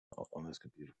this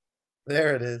computer.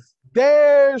 There it is.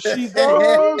 There she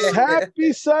goes.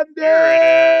 Happy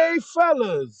Sunday,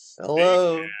 fellas.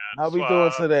 Hello. How we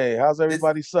doing today? How's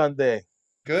everybody's Sunday?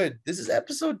 Good. This is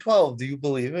episode 12. Do you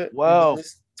believe it? We've done 12.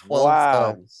 this 12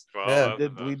 Wow. times. 12.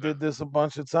 Yeah. We did this a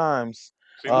bunch of times.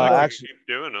 Seems like Actually, we keep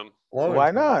doing them.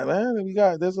 why not, man?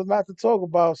 There's a lot to talk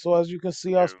about. So as you can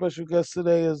see, our special guest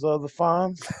today is the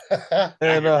Fonz.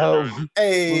 And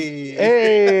Hey.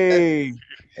 hey.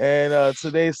 And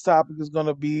today's topic is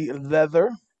gonna be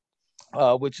leather,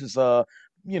 which is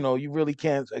you really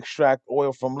can't extract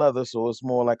oil from leather, so it's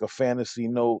more like a fantasy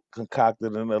note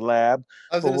concocted in a lab.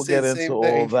 I was But gonna we'll say get the into same all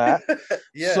thing. that.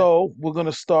 Yeah. So we're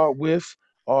gonna start with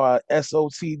our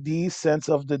SOTD sense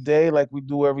of the day, like we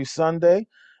do every Sunday.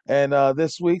 And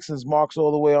this week, since Mark's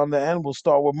all the way on the end, we'll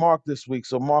start with Mark this week.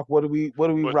 So Mark, what do we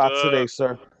But, rock today,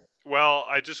 sir? Well,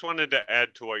 I just wanted to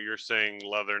add to what you're saying,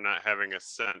 leather not having a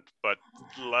scent, but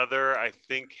leather, I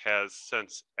think, has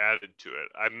scents added to it.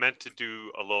 I meant to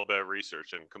do a little bit of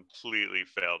research and completely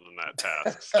failed in that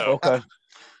task. So, Okay.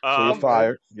 So you're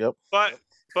fired. Yep. But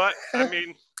I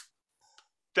mean,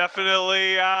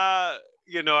 definitely, I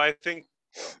think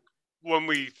when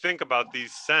we think about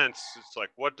these scents, it's like,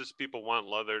 what does people want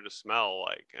leather to smell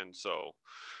like? And so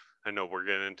I know we're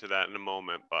getting into that in a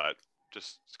moment, but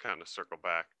just kind of circle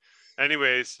back.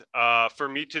 Anyways, for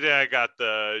me today, I got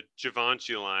the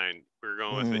Givenchy line. We're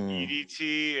going with the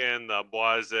EDT and the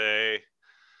Boise.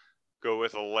 Go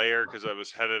with a layer because I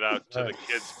was headed out to the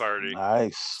kids' party.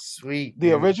 Nice. Sweet.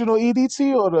 The original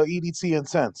EDT or the EDT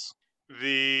Intense?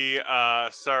 The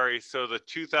so the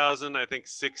 2000, I think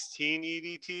 16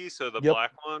 EDT, so the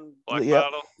black one, black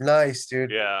bottle. Nice,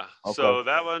 dude. Yeah. Okay. So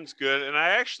that one's good. And I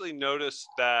actually noticed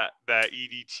that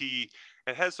EDT,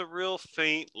 it has a real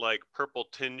faint like purple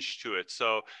tinge to it.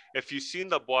 So if you've seen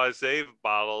the Boise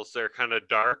bottles, they're kind of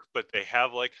dark, but they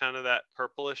have like kind of that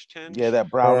purplish tinge. Yeah,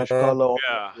 that brownish color.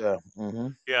 Yeah. Yeah. Mm-hmm.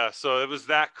 Yeah. So it was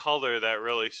that color that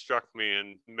really struck me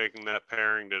in making that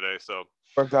pairing today. So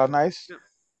worked out nice.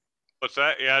 What's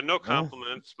that? Yeah, no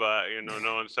compliments, but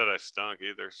no one said I stunk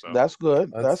either. So that's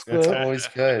good. That's good. That's always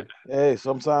good. Hey,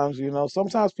 sometimes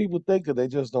sometimes people think it, they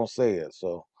just don't say it.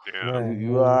 So yeah,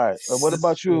 you all right. What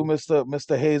about you,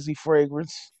 Mr. Hazy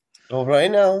Fragrance? Well,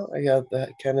 right now I got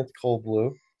that Kenneth Cole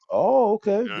Blue. Oh,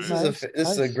 okay. This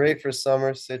is a great for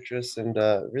summer citrus and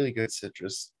really good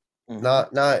citrus.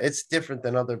 Mm-hmm. Not it's different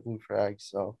than other blue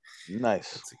frags, so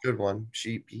nice. It's a good one,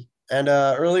 sheepy. And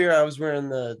earlier I was wearing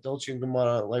the Dolce &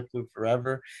 Gabbana Light Blue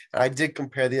Forever. And I did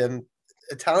compare the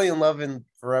Italian Love and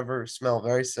Forever smell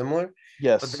very similar.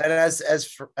 Yes. But then as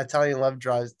Italian Love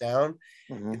dries down,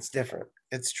 it's different.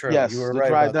 It's true. Yes, you were the right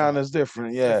dry about down that. is different.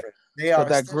 It's yeah. different. They are. But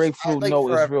that grapefruit like note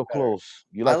is Forever real better. close.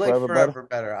 You like Forever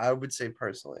better, I would say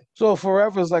personally. So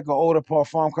Forever is like an eau de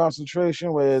parfum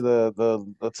concentration, where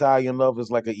the Italian Love is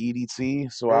like an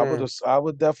EDT. So I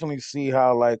would definitely see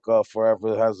how like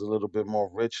Forever has a little bit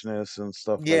more richness and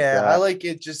stuff like that. Yeah, I like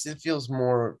it. It feels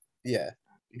more. Yeah,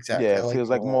 exactly. Yeah, it feels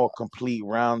like more complete,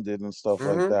 rounded and stuff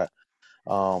like that.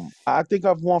 I think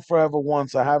I've worn Forever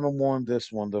once. I haven't worn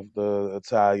this one, the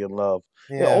Italian Love.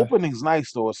 Yeah. The opening's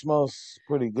nice though. It smells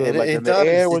pretty good. Like it in the does.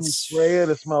 air when you spray it,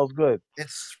 it smells good.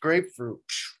 It's grapefruit.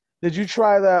 Did you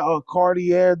try that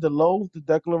Cartier the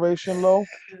Declaration Low?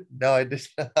 No, I did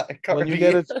not. When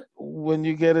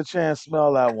you get a chance,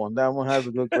 smell that one. That one has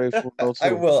a good grapefruit note too.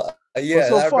 I will.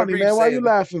 Yeah. What's so funny, man? Why you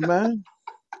laughing, man?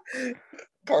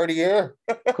 Cartier.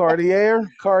 Cartier.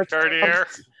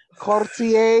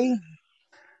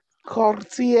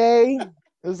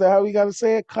 Is that how we gotta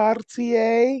say it?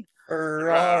 Cartier.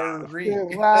 Ferrari. You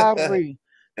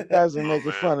guys are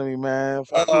making fun of me, man.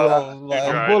 I'm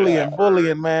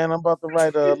bullying, man. I'm about to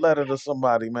write a letter to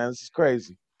somebody, man. This is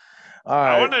crazy. All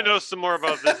right. I want to know some more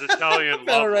about this Italian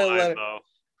Love line, though.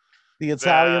 The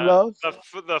Italian Love? Like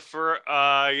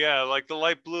the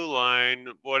light blue line.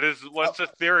 What's the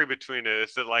theory between it?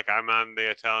 Is it like I'm on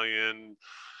the Italian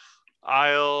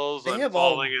Isles, I'm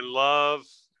falling in love?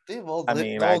 They have all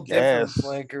different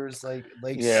flankers, like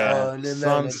Sun and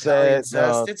Sunset.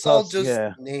 Zest. It's all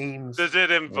just names. Does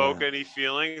it invoke any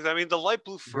feelings? I mean, the Light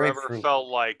Blue Forever felt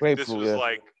like this was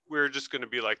like we were just going to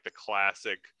be like the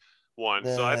classic one.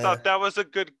 So I thought that was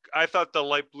I thought the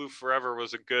Light Blue Forever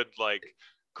was a good like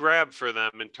grab for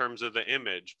them in terms of the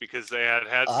image, because they had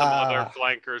some other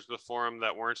flankers before them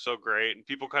that weren't so great, and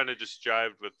people kind of just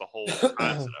jived with the whole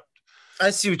concept. I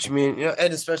see what you mean,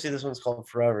 and especially this one's called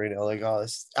Forever.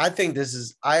 I think this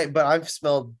is but I've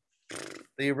smelled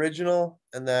the original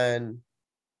and then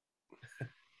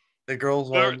the girls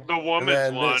one, the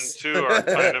woman's one too are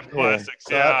kind of classics.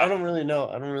 So I don't really know.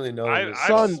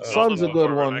 Sun's a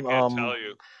good one. I can't tell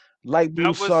you. Light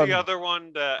blue That was the sun. other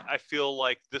one that I feel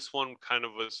like this one kind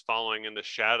of was following in the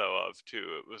shadow of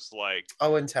too. It was like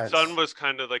Oh, intense. Sun was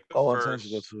kind of like the Oh, intense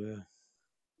good too. Yeah.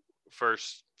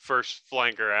 first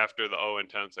flanker after the O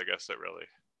Intense. I guess that really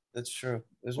That's true.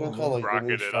 There's one Hmm. called like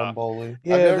Inu rocketed off. Stromboli.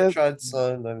 I've Yeah, never tried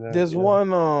Sun. I've never, there's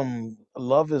one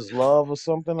Love is Love or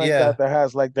something like Yeah, that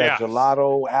has like that Yeah,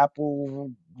 gelato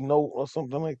apple note or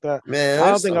something like that. man, I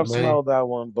don't there's think so I've many. smelled that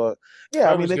one, but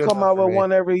yeah, I mean Forever's they good come enough out for with me.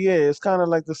 one every year. It's kind of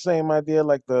like the same idea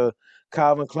like the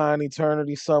Calvin Klein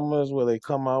Eternity Summers where they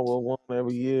come out with one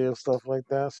every year and stuff like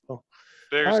that. So all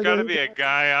there's right, got there to you be a go.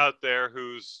 guy out there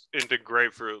who's into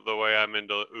grapefruit the way I'm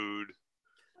into oud.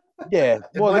 Yeah,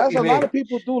 It well might that's be a lot me. of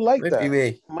people do like Might be that.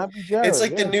 me. Might be It's Jared,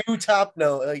 like the yeah. new top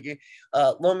note. Like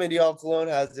L'Homme Medial Cologne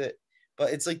has it,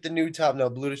 but it's like the new top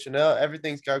note. Blue de Chanel.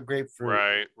 Everything's got grapefruit.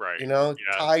 Right. You know,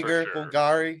 Yeah, for Tiger, sure.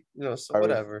 Bulgari. You know, so Sorry.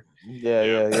 whatever. Yeah, Yeah,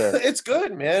 yeah, yeah. It's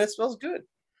good, man. It smells good.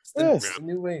 Yeah. yeah. It's the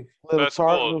new wave. Little That's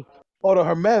tart. cool. Or the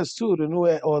Hermes too, the new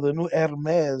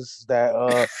Hermes that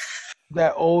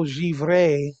Eau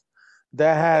Givre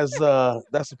that has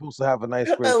that's supposed to have a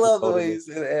nice I grapefruit love the note way in you it.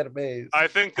 say animes. I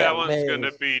think that one's going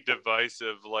to Hermes. be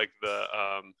divisive, like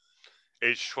the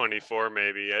H24.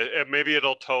 Maybe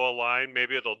it'll toe a line.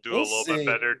 Maybe it'll do a We'll little bit see.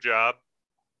 better job.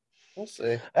 We'll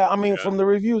see. I mean, Yeah, from the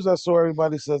reviews I saw,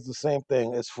 everybody says the same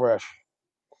thing. It's fresh.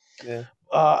 Yeah.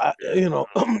 You know,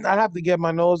 I have to get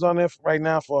my nose on it right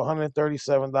now for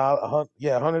 $137.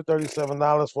 Yeah,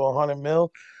 $137 for 100 ml.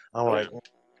 I'm yeah. like,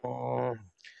 Yeah.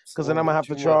 It's a because then little I'm gonna bit have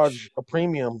to too much. charge a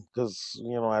premium because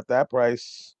at that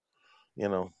price, you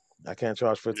know, I can't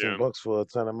charge 15 Yeah. bucks for a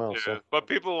 10 ml. Yeah, So but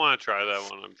people want to try that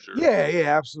one, I'm sure. yeah,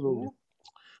 yeah, absolutely. Mhm.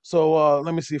 So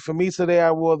let me see. For me today,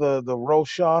 I wore the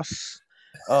Rochas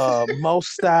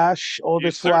Moustache Eau You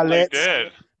de certainly Toilette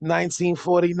did.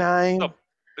 1949.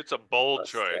 It's a bold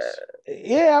What's that? choice.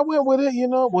 Yeah, I went with it.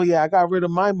 Well, yeah, I got rid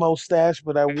of my mustache,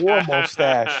 but I wore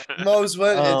mustache. that Mose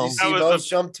went, as you see, was a Mose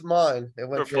jumped to mine. It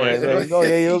went from Yeah, there you replacement. go.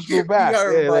 Yeah, those grew you back. got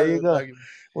Yeah, there mine you with go. like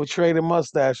We're trading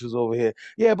mustaches over here.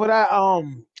 Yeah, but I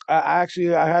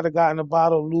actually I had gotten a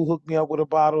bottle. Lou hooked me up with a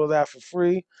bottle of that for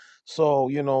free. So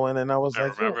and then I was I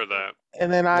like, remember that.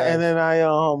 and nice. then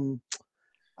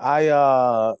I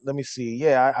let me see.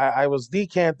 Yeah, I was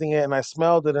decanting it and I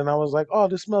smelled it and I was like, oh,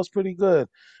 this smells pretty good.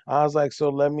 I was like, so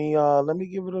let me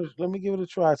give it a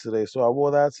try today. So I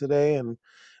wore that today and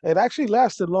it actually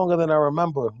lasted longer than I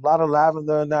remember. A lot of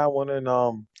lavender in that one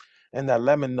and that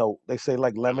lemon note. They say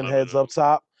like I lemon love it. heads up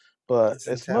top, but It's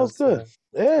it smells intense, good. man.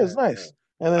 Yeah, it's Yeah, nice.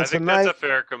 And then I think that's a tonight,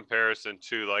 fair comparison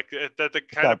too. Like that, the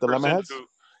kind got of the lemon person heads. who,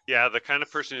 yeah, the kind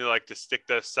of person who like to stick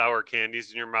the sour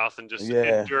candies in your mouth and just Yeah,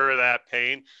 endure that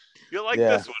pain. You'll like yeah.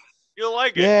 this one. You'll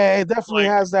like it. Yeah, it definitely Like,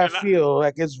 has that and I, feel.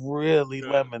 Like it's really yeah,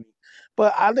 lemony.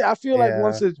 But I feel like yeah.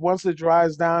 once it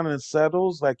dries down and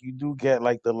settles, like you do get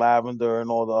like the lavender and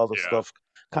all the other yeah, stuff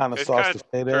kind of it starts kind to of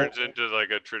fade in. turns into like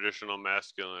a traditional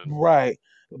masculine. Right.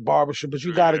 Barbershop, but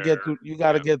you got to Yeah, get through. You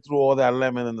got to yeah. get through all that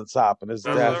lemon in the top, and it's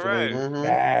That's all Mm-hmm. right. definitely Mm-hmm.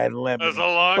 bad That's a lemony.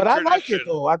 long But I like it tradition.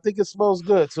 though. I think it smells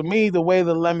good. To me, the way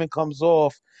the lemon comes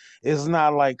off is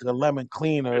not like a lemon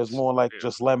cleaner. It's It's more like yeah.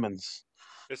 just lemons.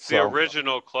 It's the So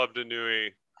original Club de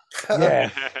Nuit. yeah.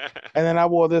 And then I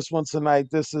wore this one tonight.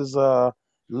 This is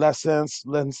L'Essence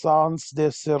de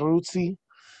Cerruti.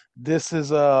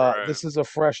 Right. This is a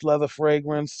fresh leather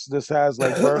fragrance. This has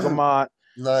like bergamot,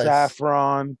 Nice.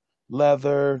 saffron,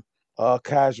 leather,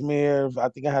 cashmere. I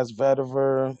think it has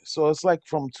vetiver. So it's like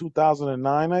from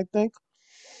 2009, I think.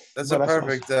 That's a But that's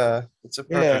what perfect it's a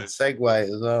yeah. perfect segue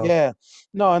as well. Yeah.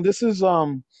 No, and this is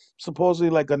supposedly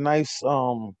like a nice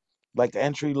like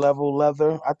entry level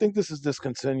leather. I think this is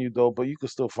discontinued though, but you can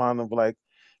still find them like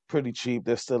pretty cheap.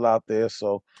 They're still out there.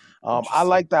 So I Interesting.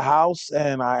 like the house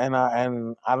and I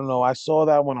don't know, I saw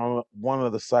that one on one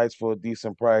of the sites for a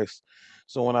decent price.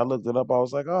 So when I looked it up, I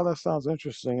was like, oh, that sounds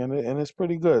interesting and it's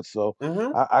pretty good. So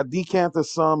Mm-hmm. I decanted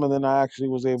some and then I actually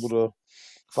was able to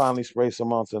finally spray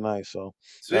some on tonight. So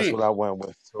that's what Sweet. I went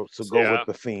with to go with Yeah,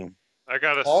 the theme. I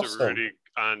got a Awesome. Cerruti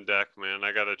on deck, man.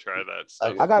 I gotta try that I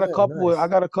stuff. got, yeah, I nice.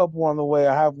 got a couple on the way.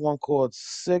 I have one called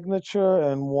Signature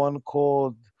and one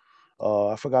called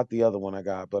I forgot the other one I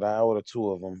got, but I ordered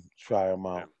two of them. Try them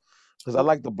Yeah. out because I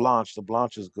like the Blanche. The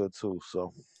Blanche is good too.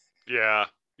 So Yeah,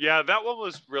 yeah, that one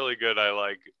was really good. I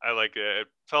like it. It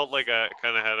felt like it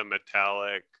kind of had a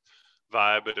metallic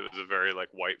vibe, but it was a very like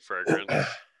white fragrance.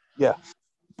 yeah,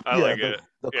 I yeah. like The it.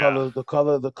 the Yeah, color the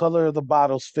color the color of the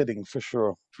bottle's fitting for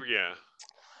sure. yeah.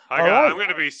 All I'm right.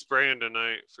 gonna be spraying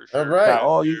tonight for All sure. Got right.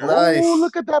 all you. Cheers. Oh, Nice.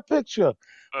 look at that picture.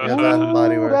 Yeah, Bath and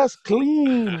Body Ooh, that's Works.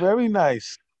 clean. Very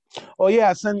nice. Oh yeah,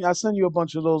 I send you a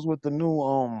bunch of those with the new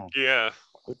Yeah,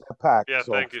 with that pack. yeah.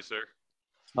 So Thank you, sir.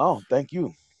 oh, thank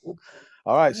you.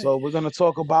 All right, so we're gonna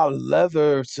talk about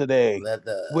leather today,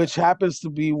 Leather. which happens to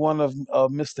be one of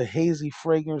Mr. Hazy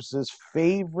Fragrance's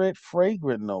favorite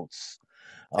fragrant notes.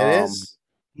 It Um, is.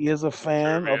 he is a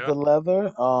fan of Trivia. the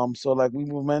leather. So like we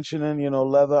were mentioning,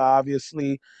 leather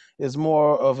obviously is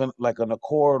more of an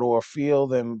accord or a feel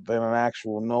than an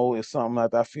actual note. It's something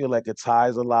like I feel like it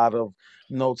ties a lot of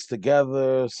notes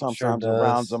together. Sure Sometimes it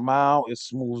rounds does. them out, it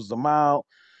smooths them out.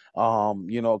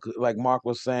 Like Mark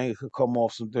was saying, it could come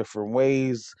off some different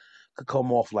ways. Could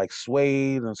come off like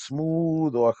suede and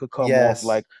smooth, or it could come off Yes.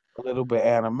 like a little bit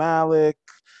animalic,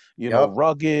 Yep.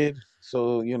 rugged.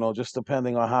 So, just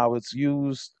depending on how it's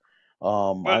used.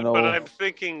 I But know I'm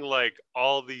thinking like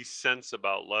all these scents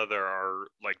about leather are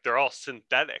like they're all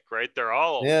synthetic, right? They're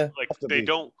all Yeah. like have to they be.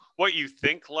 don't what you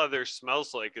think leather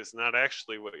smells like is not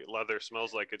actually what leather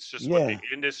smells like. It's just what the Yeah.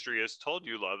 industry has told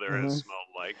you leather has hmm smelled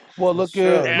like. Well, That's look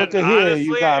at true. look And at here.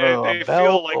 You honestly, got a they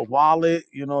feel belt, like a wallet.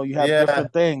 You have Yeah.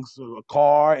 different things. A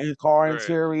car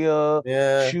right. interior,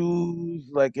 Yeah. shoes.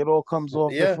 Like it all comes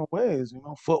off Yeah. different ways.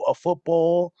 A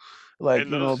football. Like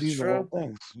And those It's these are all true.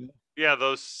 things. yeah,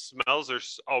 those smells are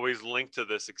always linked to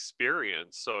this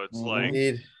experience. So it's like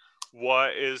Indeed.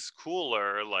 what is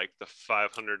cooler, like the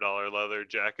 $500 leather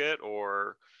jacket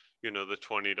or the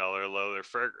 $20 leather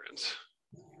fragrance?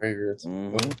 Fragrance.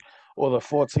 hmm Or the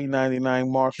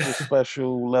 14.99 Marshall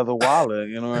special leather wallet.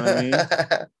 You know what I mean?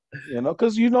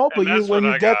 Because And but that's when what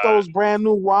you I get got. those brand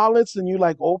new wallets and you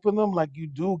like open them, like you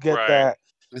do get Right, that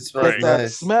It get smells right, that nice.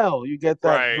 smell. You get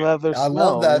that right. leather I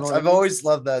love smell. You know that. what I I've mean? always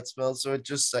loved that smell. So it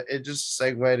just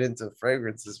segued into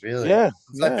fragrances, really. Yeah,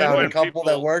 Once I yeah, And found a yeah. when couple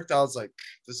that people worked, I was like,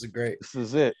 this is great. This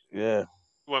is it. Yeah.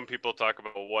 talk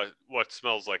about what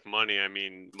smells like money, I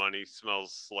mean money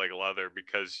smells like leather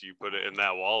because you put it in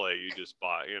that wallet you just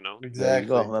bought. There you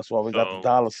go. Exactly. That's why we got the So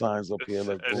dollar signs up here. it's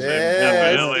Like it's boom, boom, it's Yeah,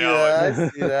 I boom. definitely see always that. I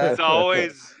see it's that.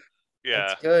 always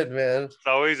That's yeah, good, man. it's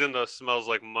always in the smells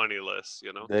like money list.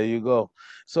 There you go.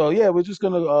 So yeah, we're just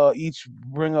gonna each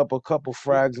bring up a couple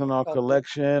frags in our Couple.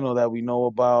 collection or that we know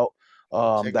about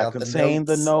Check that out the contain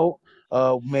the notes. note.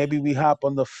 Maybe we hop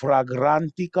on the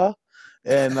Fragrantica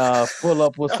and pull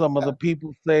up what some of the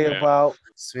people say Yeah, about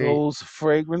Sweet. those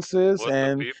fragrances what the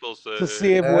and people to say.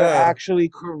 see if we're Yeah. actually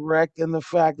correct in the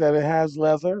fact that it has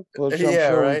leather, which I'm Yeah,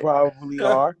 sure we right? probably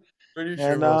are. Pretty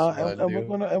sure And most uh of and, mine and we're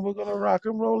do. gonna rock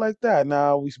and roll like that.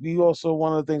 Now we also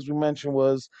one of the things we mentioned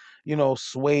was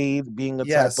suede being a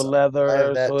type Yes, of I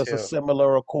have leather, that so it's a too.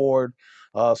 similar accord.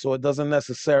 So it doesn't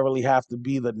necessarily have to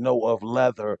be the note of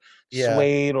leather, Yeah,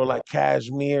 suede or like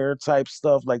cashmere type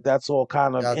stuff. Like that's all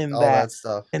kind of got in all that that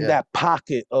stuff. in Yeah. that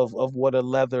pocket of what a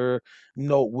leather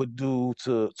note would do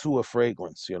to a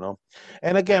fragrance.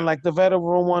 And again, Yeah, like the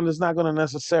veteran one is not going to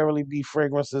necessarily be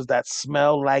fragrances that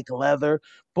smell like leather,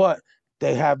 but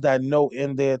they have that note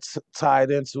in there tied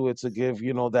into it to give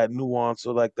that nuance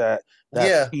or like that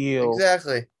Yeah, feel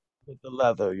exactly. with the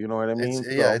leather. You know what I It's mean?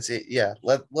 yeah, it's yeah.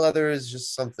 Leather is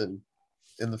just something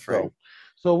in the frame. So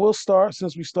so we'll start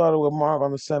since we started with Mark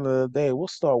on the center of the day. We'll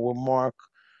start with Mark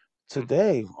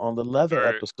today on the leather all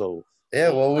right, episode. Yeah,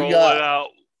 we'll well we roll it got out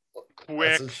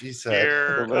that's quick what she said.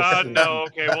 So here. let's see. No,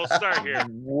 okay, we'll start here.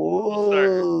 We'll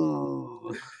start here.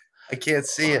 Whoa. I can't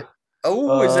see it.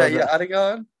 Oh, is Uh, that the,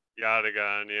 Yadigan?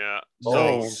 Yadigan, yeah. So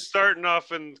oh, Nice. starting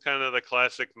off in kind of the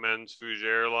classic men's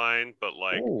fougere line, but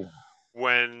like oh.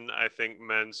 when I think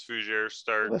men's fougere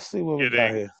start Let's see what we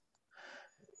got getting, here.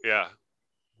 yeah.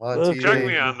 On Check Okay.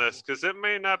 me TV. on this because it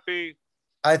may not be.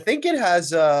 I think it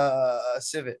has a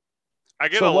civet. I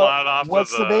get So a lot off of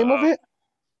what's the the name of it?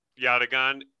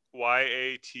 Yatagan,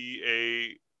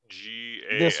 Yatagan.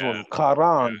 This one,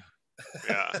 Karan.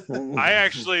 Yeah, yeah. I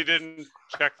actually didn't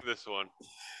check this one.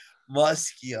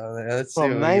 Musky on there. Let's see From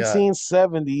what we got.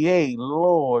 1978.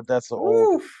 Lord, that's an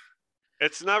old one. Oof.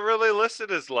 It's not really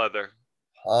listed as leather.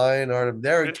 Pine Artem.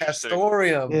 There, Interesting.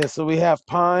 Castorium. Yeah, so we have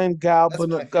pine That's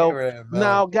my gal. favorite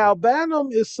Now, amount.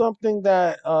 galbanum is something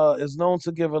that is known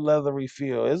to give a leathery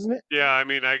feel, isn't it? Yeah, I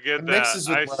mean, I It get that. mixes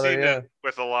with I've leather, seen it yeah.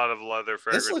 with a lot of leather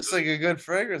This looks fragrances. like a good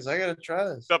fragrance. I gotta try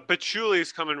this. The patchouli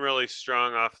is coming really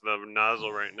strong off the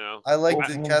nozzle right now. I like Oh,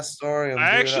 the mm. Castorium, I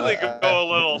dude. actually go a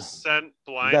little scent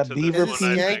You blind got to Is this Beaver it one,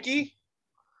 I Tea. think. Syanky?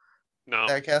 No.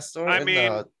 That I Castorium?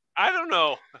 mean, No. I don't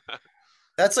know.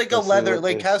 That's like a Let's see leather. what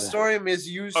Like they say. Castorium is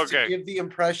used to Okay. give the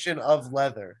impression of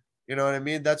leather. You know what I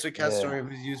mean? That's what Yeah,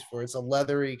 Castorium is used for. It's a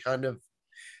leathery kind of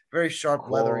very sharp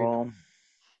leathery note, coral.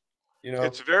 you know?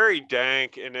 It's very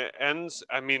dank and it ends,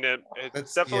 I mean, it's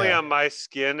That's definitely yeah. on my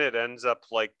skin. It ends up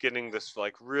like getting this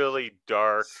like really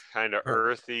dark, kind of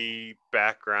earthy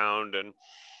background. And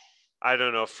I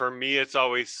don't know. For me, it's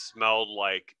always smelled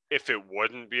like if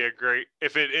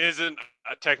it isn't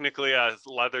technically a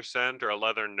leather scent or a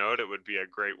leather note, it would be a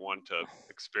great one to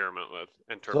experiment with.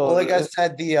 Well, like I So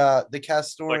said, the Like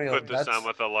castoreum. put this on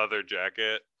with a leather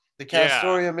jacket. The Yeah,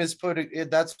 castoreum is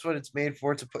that's what it's made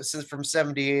for. To put since from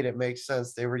 '78, it makes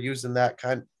sense. They were using that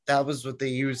kind. That was what they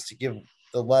used to give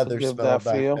the to leather give smell that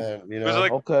back feel. then. it was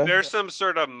like Okay. there's some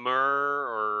sort of myrrh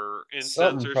or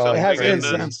incense Something or It probably has something in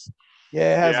this. crazy. incense.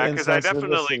 Yeah, it has Yeah, because I incense. It definitely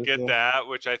listed it get there. that,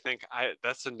 which I think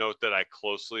that's a note that I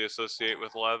closely associate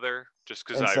with leather, just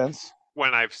because Incense.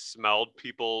 when I've smelled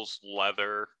people's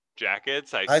leather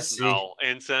jackets, I I see. smell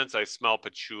incense, I smell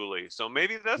patchouli. So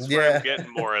maybe that's where I'm Yeah, getting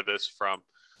more of this from.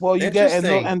 Well, you get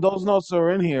interesting. and those notes are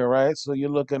in here, right? So you're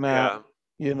looking at, Yeah.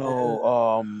 you Yeah.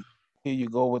 know, here you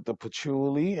go with the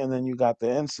patchouli, and then you got the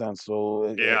incense. So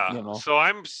Yeah. you know, So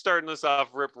I'm starting this off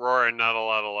rip roaring, not a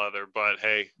lot of leather, but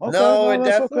hey, okay, No, no, it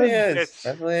that's definitely okay. is. it's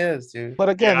Definitely is, dude. But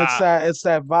again, yeah. it's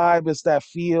that vibe, it's that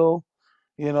feel.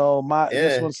 You know,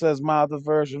 this Yeah, one says milder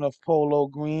version of polo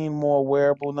green, more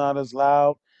wearable, not as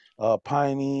loud.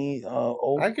 Piney,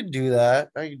 oak. I could do that.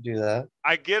 I could do that.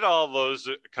 I get all those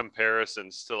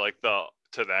comparisons to like the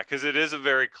to that because it is a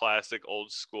very classic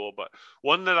old school, but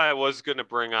one that I was gonna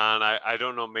bring on, I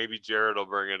don't know, maybe Jared will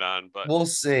bring it on, but We'll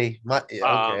see. Okay,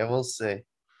 um, we'll see.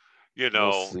 you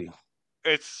We'll know, see.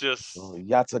 it's just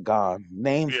Yatagan,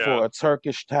 named yeah. for a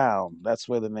Turkish town. That's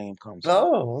where the name comes from.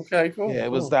 Oh, okay, cool, Yeah,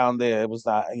 it was cool. down there. It was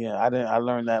that. Yeah, I didn't. I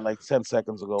learned that like 10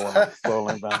 seconds ago when I was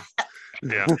scrolling down.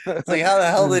 Yeah. It's like, how the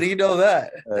hell did he know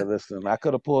that? Listen, I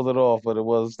could have pulled it off, but it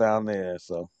was down there.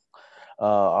 So,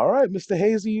 all right, Mr.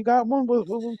 Hazy, you got one. What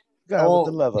you got with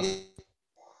the Oh, leather?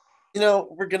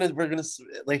 we're gonna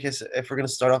like I said, if we're gonna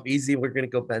start off easy, we're gonna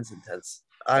go Ben's intense.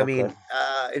 I Okay. mean,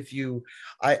 if you,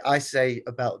 I say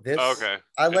about this, Okay.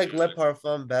 I like Le Interesting.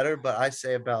 Parfum better, but I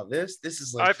say about this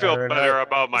is like I feel Fahrenheit. better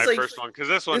about It's my like first one because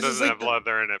this one this is doesn't like have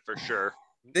leather in it for sure.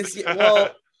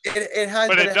 well, it has,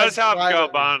 But but it it does has have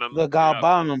violet. The galbanum. Yeah,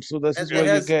 galbanum. So this is It where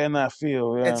you're has getting that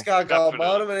feel. Yeah. it's got definitely.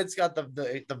 galbanum and it's got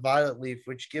the violet leaf,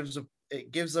 which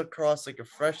gives across like a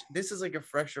fresh. This is like a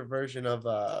fresher version of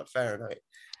Fahrenheit.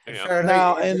 And Yeah. Fahrenheit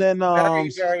Now is and a then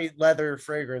very leather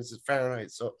fragrance. Is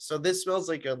Fahrenheit. So this smells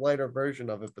like a lighter version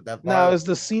of it, but that now violet. is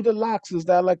the cedar locks. Is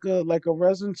that like a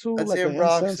resin too, That's like an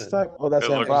incense ambroxan. type? Oh, that's It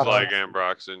looks like ambroxan.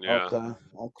 ambroxan. Yeah. Okay.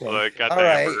 Okay. Well, they got All the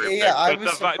right. ambergris Yeah, mix, I but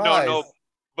was no, surprised. no,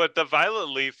 but the violet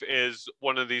leaf is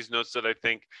one of these notes that I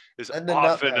think is And the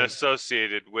often nutmeg.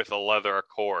 associated with a leather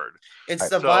accord. It's Right.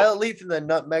 the So violet leaf and the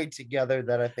nutmeg together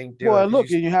that I think do it Well, because look,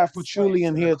 and you have patchouli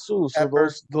in here too. So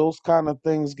pepper. those kind of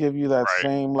things give you that right,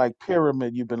 same like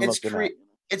pyramid you've been It's looking at. cre-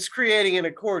 it's creating an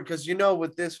accord because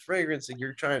with this fragrance that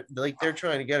you're trying like they're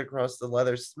trying to get across the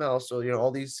leather smell. So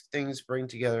all these things bring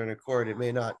together an accord. It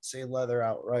may not say leather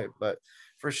outright, but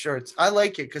for sure I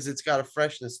like it because it's got a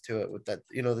freshness to it with that,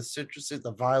 the citruses,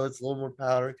 the violets, a little more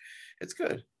powdery. It's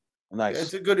good.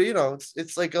 It's Nice. a good,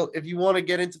 it's like if you want to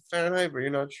get into Fahrenheit, but you're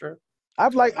not sure. I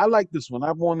like this one.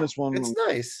 I've worn this It's one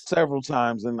nice. several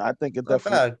times, and I think it Not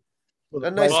definitely bad. for the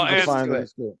A price nice well, you can spice find to it, it.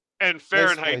 it's good. and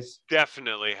Nice Fahrenheit spice.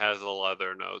 definitely has a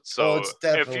leather note. Oh, So it's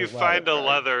if you definitely find a leather.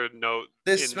 leather note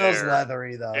This in smells there,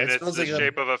 leathery though. and It it's smells the like a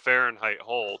shape of a Fahrenheit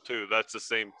hole too, that's the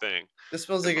same thing This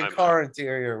smells in like a my mind. car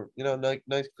interior.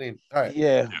 Nice, clean. All right,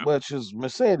 Yeah, Yeah. which is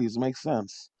Mercedes makes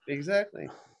sense. exactly.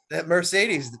 That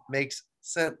Mercedes makes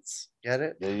sense. Get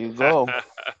it? There you go. our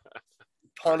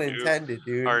Pun new intended,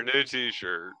 our dude. new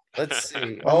T-shirt. Let's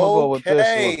see. I'm gonna go with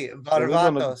this one. Okay, So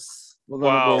Barbatos. we're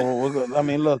gonna Wow, go. I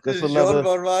mean, look, John it's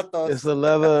Barbatos. a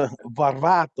leather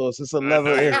Barbatos. It's a I know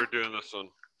leather. you were doing this one.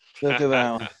 Look at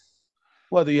that one.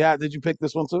 What do you have? Did you pick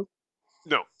this one too?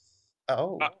 No,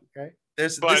 Oh, uh, okay.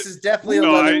 This but is definitely a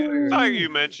no, leather I fragrance. thought Ooh. you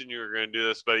mentioned you were going to do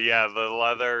this, but yeah, the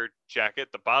leather jacket.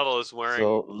 The bottle is wearing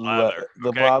So leather. the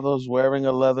Okay, bottle's wearing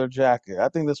a leather jacket. I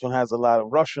think this one has a lot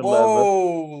of Russian leather.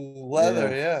 Whoa, leather,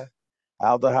 Yeah, yeah.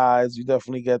 aldehydes. You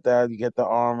definitely get that. You get the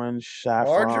orange,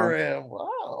 saffron. Marjoram.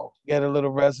 Wow. Get a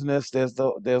little resonance. There's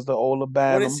the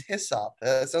What is olibanum. hyssop?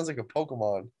 That sounds like a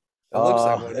Pokemon. It looks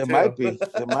like one It might too. be.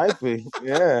 It might be.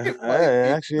 Yeah. It might Hey, be.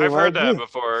 actually, it I've heard might that be.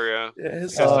 before. Yeah, Yeah,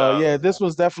 it's hyssop. Yeah, this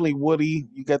was definitely woody.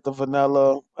 You get the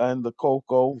vanilla and the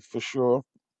cocoa for sure,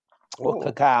 or Cool.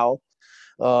 cacao,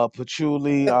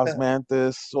 patchouli,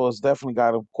 osmanthus. So it's definitely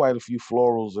got quite a few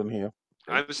florals in here.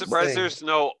 I'm surprised Interesting. there's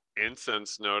no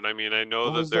incense note. I mean, I know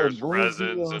What that was the there's what was the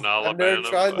resins and I've never olibanum,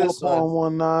 tried but this one.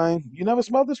 4.19? You never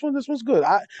smelled this one? This one's good.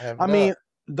 I have I mean, not.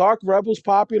 Dark Rebel's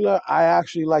popular. I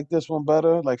actually like this one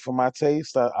better. Like for my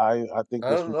taste, I think I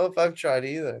this don't one's know if I've tried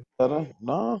either. better.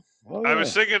 No, oh I yeah.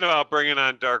 was thinking about bringing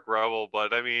on Dark Rebel,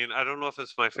 but I mean, I don't know if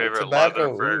it's my Well, favorite leather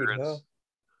tobacco oud, huh? fragrance.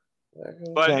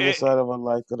 Tobacco. But Can't decide if I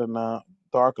like it or not.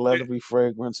 Dark it leathery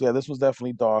fragrance. Yeah, this was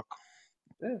definitely dark.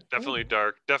 Definitely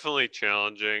dark. Definitely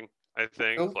challenging. I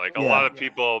think Cool. like a Yeah. lot of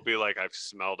people will be like, I've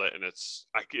smelled it, and it's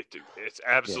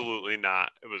absolutely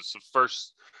not. It was the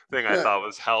first thing I thought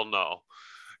was hell no,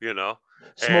 you know.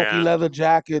 Smoky And leather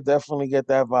jacket, definitely get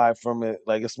that vibe from it.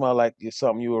 Like it smelled like it's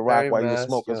something you would rock Very while you were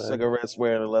smoking masculine. cigarettes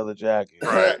wearing a leather jacket.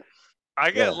 right, I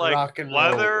Yeah. get like Rock and roll.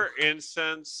 leather,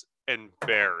 incense, and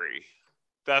berry.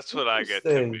 That's what I get to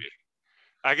me. Interesting.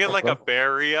 I get like a Okay.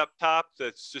 berry up top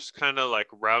that's just kind of like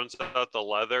rounds out the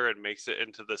leather and makes it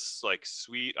into this like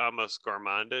sweet, almost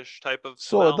gourmandish type of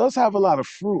So it smell. does have a lot of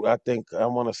fruit, I think I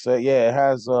want to say. Yeah, it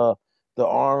has the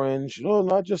orange, no,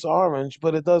 not just orange,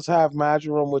 but it does have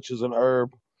marjoram, which is an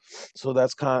herb. So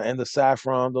that's kind and the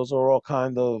saffron, those are all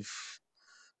kind of,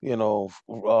 you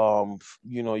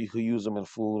could use them in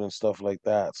food and stuff like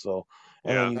that. So,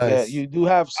 and then Yeah. Nice. you do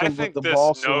have I some with think the this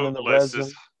balsam and note the list is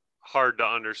resin. hard to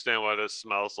understand what this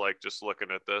smells like just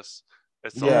looking at this.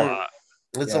 It's a Yeah, Mm, lot.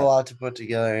 it's a yeah. lot to put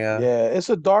together. Yeah. Yeah, it's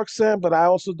a dark scent, but I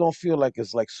also don't feel like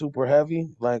it's like super heavy.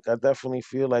 Like I definitely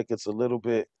feel like it's a little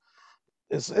bit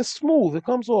it's smooth. It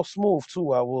comes off smooth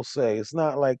too, I will say. It's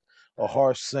not like a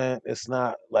harsh scent. It's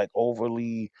not like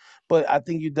overly, but I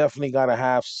think you definitely gotta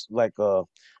have like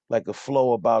a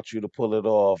flow about you to pull it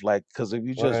off. Like, cause if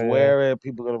you just Right. wear it,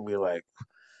 people are gonna be like,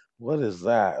 "What is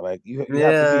that?" Like you have to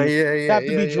Yeah. be Yeah. you Yeah. have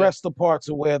to Yeah. be Yeah. dressed apart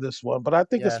to wear this one. But I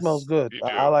think it smells Yes. good. You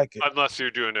I do. like it. Unless you're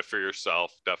doing it for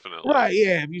yourself, definitely. Right,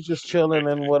 yeah. If you're just chilling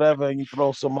and whatever, and you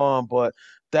throw some on, but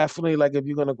definitely like if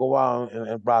you're gonna go out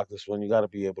and rock this one, you got to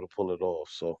be able to pull it off.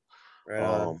 So, Right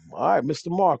on. all right, Mr.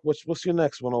 Mark, what's your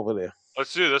next one over there?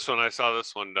 Let's do this one. I saw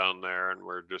this one down there, and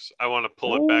I want to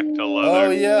pull it back to Oh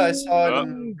leather. yeah, I saw it, Oh,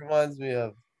 and it reminds me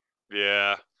of.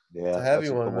 yeah. It's Yeah, a heavy that's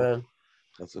a good one, one. man.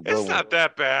 That's a good It's one. not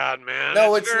that bad, man.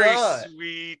 No, It's it's very not.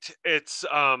 sweet. It's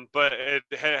but it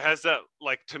has that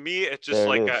like to me it just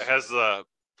There it like is. has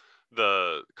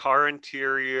the car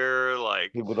interior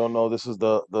like People don't know this is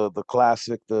the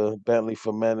classic, the Bentley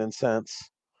for Men and Scents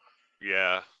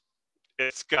yeah.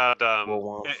 It's got it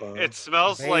 415.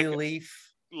 smells Bay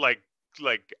leaf, like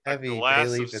like a heavy bay glass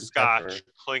of leaf and pepper. scotch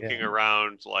clinking Yeah.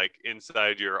 around like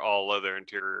inside your all leather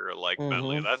interior like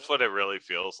Bentley. Mm-hmm. That's what it really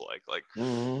feels like. Like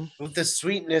Mm-hmm. With the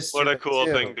sweetness what to a it cool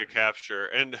thing too. to capture.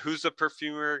 And who's the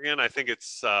perfumer again? I think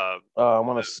it's I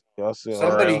want to see. I see.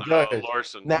 Somebody good.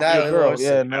 Lawson. Natalie Yeah. Natalie Girl. Larson.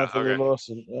 Yeah, Yeah. Natalie Okay.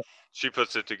 Lawson. Yeah. She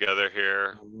puts it together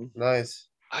here. Mm-hmm. Nice.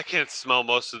 I can't smell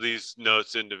most of these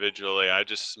notes individually. I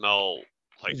just smell You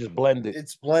like just blend it.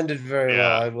 It's blended very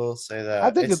well. yeah. I will say I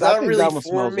that. think It's I not think really that one for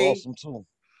smells me. awesome too.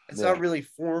 It's Yeah. not really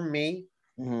for me,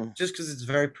 Mm-hmm. just because it's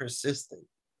very persistent.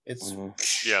 It's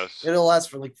Mm-hmm. Yes. it'll last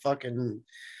for like fucking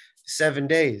 7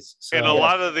 days. And a So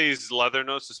lot of these leather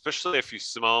notes, especially if you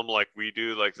smell them like we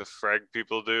do, like the Frag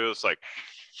people do, it's like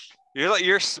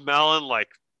you're smelling like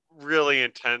really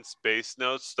intense bass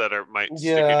notes that might stick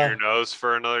in your yeah, nose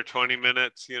for another 20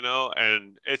 minutes,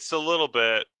 and it's a little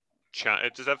bit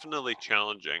it's definitely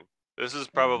challenging. This is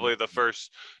Mm-hmm. probably the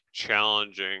first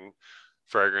challenging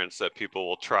fragrance that people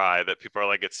will try that people are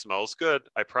like, it smells good,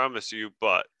 I promise you,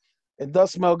 but It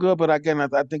does smell good, but again,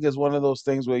 I think it's one of those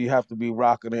things where you have to be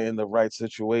rocking it in the right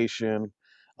situation,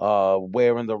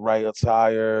 wearing the right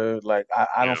attire. Like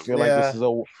I don't yeah, feel like this yeah, is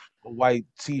a white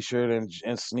t-shirt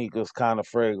and sneakers kind of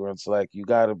fragrance. Like you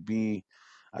gotta be,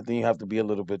 I think you have to be a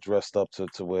little bit dressed up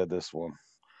to wear this one.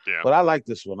 yeah. But I like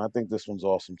this one. I think this one's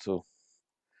awesome too.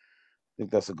 I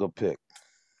think that's a good pick.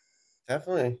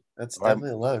 definitely. That's All right,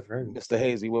 definitely a leather fragrance. Mr.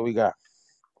 Hazy, what we got?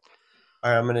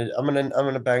 All right, I'm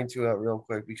gonna bang two out real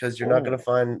quick because you're not Oh, gonna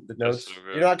find the That's so notes.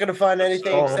 You're good. not gonna find That's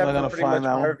anything so oh, I'm not except for gonna pretty find much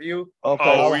that my one. review. Okay.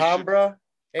 Oh, we should. Alhambra,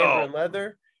 Amber Oh, and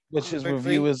Leather. Which his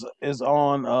review Quickly, is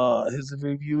on his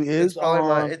review it's is probably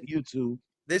my. on YouTube.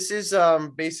 This is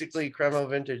basically Cremo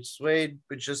vintage suede,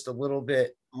 but just a little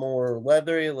bit more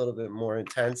leathery, a little bit more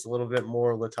intense, a little bit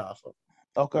more Latafa.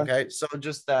 Okay. Okay, so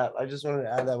just that. I just wanted to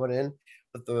add that one in.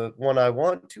 But the one I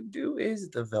want to do is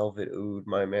the Velvet Oud,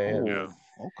 my man. yeah,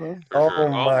 Oh, okay. for Oh sure.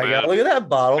 Oh my god, man, look at that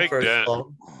bottle. Big First of dent.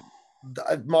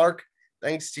 all, Mark,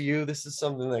 thanks to you, this is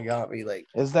something that got me like,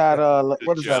 Is that The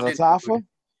what is that, gem. Latafa?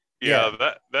 Yeah,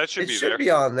 Yeah, that should it be should there. be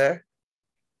on there.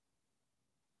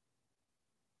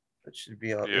 It should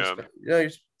be on. Yeah. You're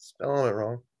spelling it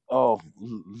wrong. Oh,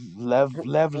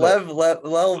 Levlet. Velvet.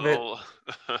 Oh,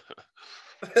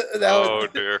 That was oh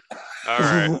dear. All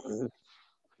right.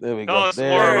 There we Tell go. us more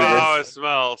There it about There how is. it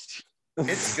smells.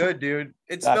 It's good, dude.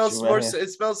 It Got smells you right more. here. It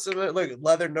smells similar. Look,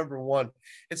 leather number one.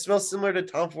 It smells similar to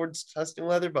Tom Ford's testing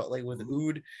leather, but like with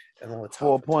oud and the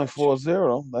Latafa touch.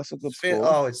 4.40. That's a good score.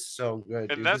 Oh, it's so good, And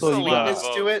dude. The that's So a you lot of got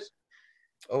sweetness to it. votes.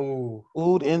 Oh,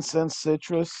 oud, incense,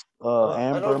 citrus, I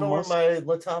amber, don't know where musk. my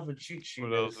Latafa cheat sheet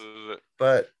What else is, is it?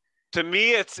 but To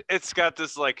me, it's got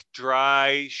this like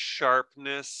dry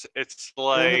sharpness. It's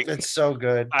like It's so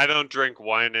good. I don't drink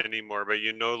wine anymore, but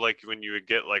you know, like when you would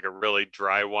get like a really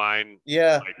dry wine,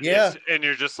 Yeah, like yeah, and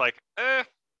you're just like,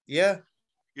 yeah.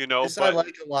 you know, This I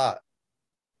like a lot.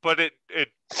 but it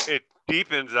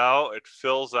deepens out, it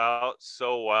fills out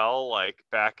so well, like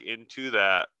back into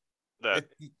that It,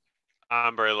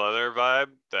 ombre leather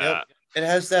vibe. yep. That It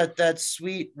has that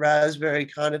sweet raspberry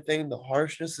kind of thing, the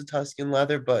harshness of Tuscan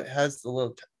leather, but has the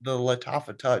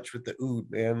Latafa touch with the oud,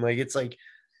 man. Like it's like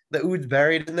the oud's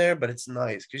buried in there, but it's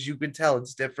nice because you could tell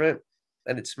it's different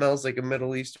and it smells like a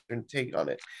Middle Eastern take on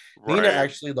it. Nina right,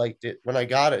 actually liked it when I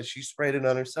got it. She sprayed it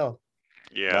on herself.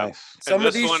 yeah. Nice. And Some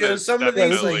of this these one shows, is some of Yeah, these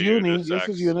this like is definitely uni. This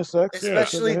is unisex. unisex. Yeah,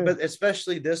 take especially it ahead. but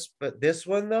especially this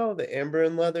one though, the amber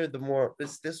and leather, the more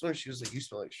this one she was like, you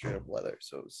smell like straight up leather.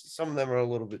 So some of them are a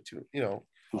little bit too,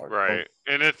 hard. Right,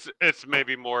 and it's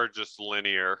maybe more just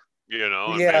linear, you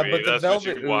know, and Yeah, maybe but the that's what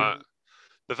velvet you oud, want.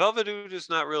 The velvet oud is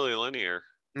not really linear.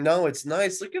 no, it's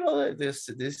nice. Look at all that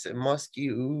this musky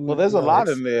Well, oud. there's a No, lot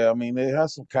in there. I mean, it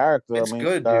has some character. I it's mean,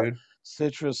 good, you got dude.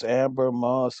 citrus, amber,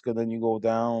 musk, and then you go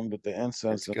down with the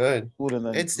It's incense and good. food, and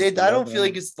then with It the I don't leather feel in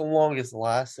like it. it's the longest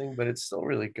lasting, but it's still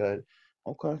really good.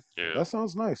 Okay, Yeah. that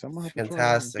sounds nice. I'm gonna It's have to try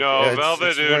one. fantastic. No,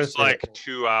 velvet It's oud's worth it. like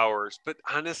 2 hours, but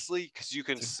honestly, because you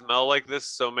can smell like this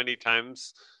so many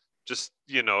times, just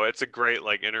you know, it's a great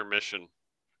like intermission.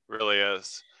 Really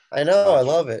is. I know, I Gotcha.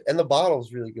 love it. And the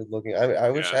bottle's really good looking. I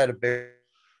wish Yeah. I had a bigger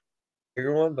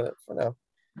one, but for now. I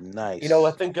Nice.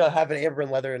 think having amber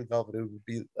and leather and velvet would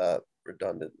be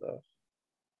redundant though.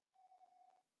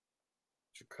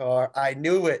 Car, I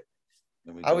knew it.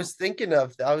 There we I go. was thinking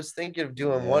of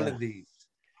doing one Yeah. of these.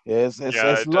 Yeah,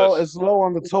 Yeah, it's it low. does. It's low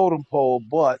on the totem pole,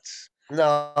 but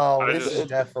No, I it this is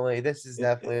just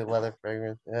definitely a leather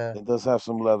fragrance. Yeah, it does have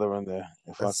some leather in there.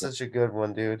 If I that's could, such a good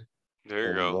one, dude. there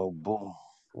there you we go. go. Boom.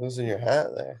 Losing your hat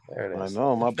there. There it I is.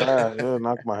 know, my bad. Yeah,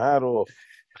 knocked my hat off.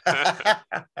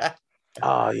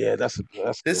 Ah, yeah, that's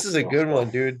good This is a stuff, good though.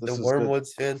 one, dude. The This is good.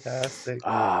 wormwood's fantastic.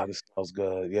 Ah, this smells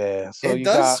good. Yeah. So It you does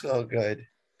got smell good.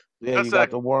 yeah, That's you got like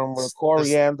the wormwood,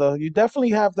 This coriander. You definitely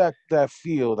have that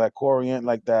feel, that coriander,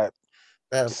 like that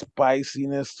that.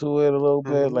 spiciness to it a little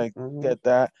bit. Hmm, Like hmm, get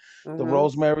that. The hmm.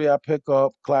 rosemary I pick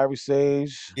up, clary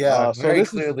sage. Yeah, So very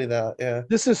clearly that. Yeah,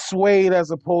 this is suede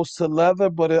as opposed to leather,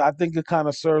 but I think it kind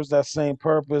of serves that same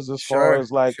purpose as far sure,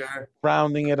 as like sure.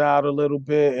 rounding it out a little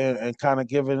bit and kind of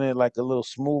giving it like a little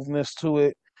smoothness to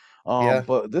it. Yeah,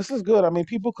 But this is good. I mean,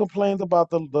 people complained about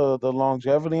the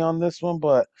longevity on this one,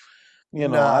 but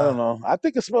I don't nah, know. I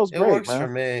think it smells it great, works man. for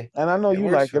me. And I know It you works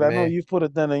like for it. I know me. you've put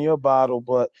it then in your bottle,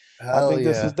 but I Hell think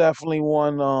this is yeah. definitely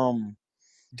one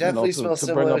Definitely smells to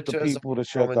bring similar up the to as a people to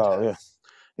Form check out. Yeah. Intense.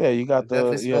 Yeah, you got It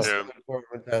definitely yeah. smells yeah. similar to Form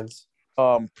Intense.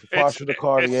 It's Partial de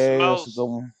it Cartier, that's a good smells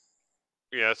one.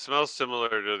 yeah, it smells similar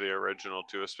to the original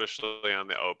too, especially on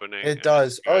the opening, It and it's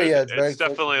does. Oh good. yeah, it's very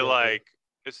close to the opening.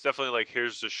 It's definitely like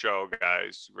here's the show,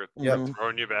 guys. We're Yep, Hmm.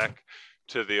 throwing you back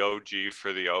to the OG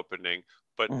for the opening,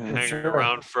 but Hmm. for hang sure.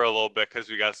 around for a little bit because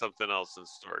we got something else in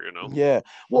store, you know? Yeah.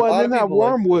 A Well, and lot then of people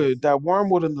like this. that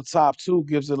wormwood in the top too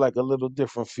gives it like a little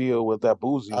different feel with that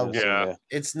I booziness in Yeah, there.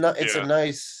 It's not. It's a yeah,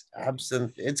 nice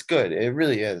absinthe. It's good. It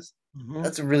really is. Hmm.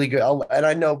 That's a really good. And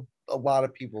I know a lot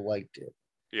of people liked it.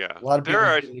 yeah. A lot of people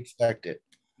didn't expect it.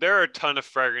 There are a ton of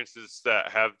fragrances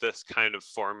that have this kind of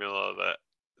formula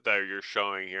that you're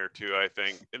showing here too. I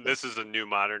think, and this is a new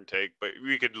modern take, but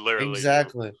we could literally do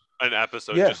Exactly. an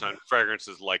episode Yeah, just on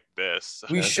fragrances like this.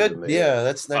 We should. definitely. Yeah. Yeah,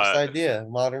 that's next But idea.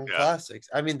 Modern yeah, classics.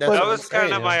 I mean, that's But that what I'm was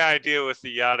kind saying. of Yeah. my idea with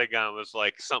the Yatagan was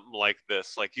like something like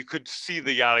this. Like you could see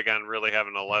the Yatagan really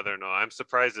having a leather note. I'm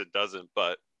surprised it doesn't,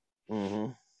 but hmm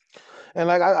And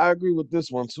like I agree with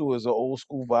this one too, as an old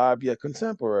school vibe, yet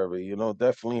contemporary.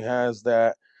 Definitely has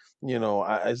that.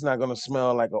 It's not gonna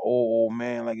smell like an old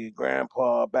man like your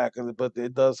grandpa back in the, but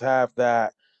it does have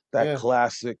that Yeah.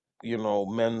 classic,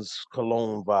 men's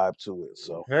cologne vibe to it.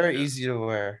 So Very yeah. easy to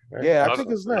wear. Very yeah, I Up, think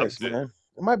excellent it's to wear. up nice, to, man.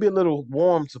 It might be a little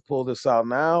warm to pull this out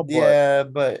now, but Yeah,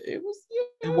 but it was.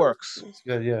 it Yeah, works. it's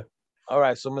good. Yeah. All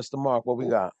right, so Mr. Mark, what we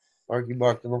got? Marky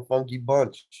Mark and the Funky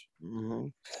Bunch. Hmm.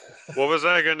 what was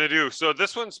I gonna do? So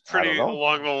this one's I don't pretty know.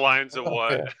 along the lines of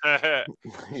what Okay. I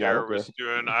Jared don't care. was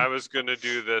doing. I was gonna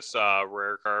do this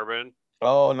rare carbon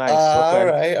Oh, nice. All Okay.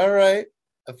 right. All right.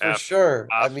 For F sure.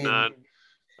 I mean,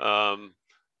 Afnan.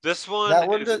 This one that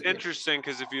one is does interesting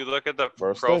because if you look at the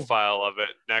First thing. profile of it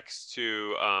next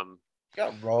to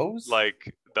got rose.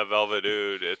 like the Velvet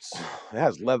Oud, It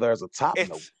has leather as a top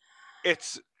note.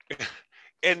 it's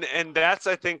and that's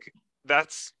I think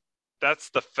that's that's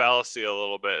the fallacy a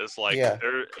little bit. It's like Yeah.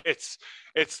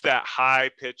 it's that high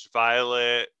pitched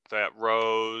violet, that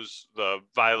rose, the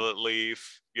violet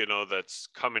leaf, that's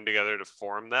coming together to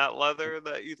form that leather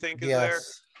that you think is there.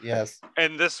 Yes.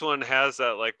 And this one has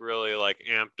that like really like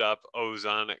amped up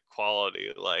ozonic quality,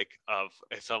 like of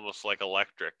it's almost like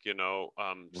electric.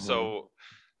 So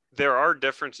there are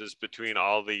differences between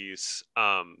all these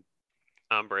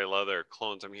ombre leather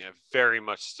clones. I mean, it very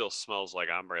much still smells like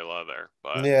ombre leather,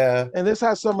 but Yeah. And this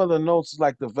has some of the notes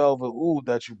like the velvet oud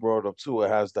that you brought up too. It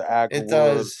has the It agarwood.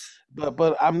 does.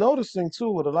 But I'm noticing too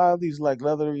with a lot of these like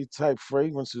leathery type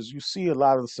fragrances, you see a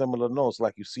lot of the similar notes.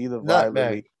 Like you see the violet leaf,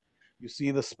 Nutmeg. you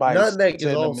see the spice, Nutmeg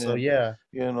is also, cinnamon,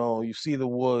 yeah. you see the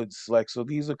woods. Like so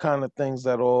these are kind of things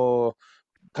that all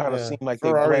kind of Yeah. seem like they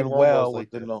Ferrari blend Uomo's well with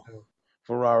like the that note. too.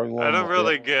 Ferrari I don't one, yeah.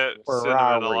 really get cinnamon a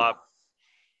Ferrari. lot.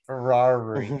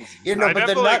 Ferrari. I But the definitely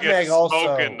get nutmeg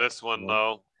smoke in also. this one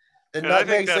though, The and I think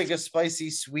nutmeg's that's like a spicy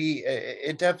sweet.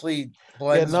 It definitely Yeah,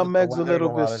 blends with the nutmeg's a leather in little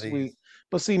a bit lot of these. sweet.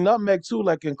 But see, nutmeg too,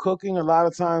 like in cooking, a lot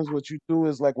of times what you do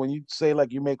is like when you say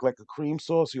like you make like a cream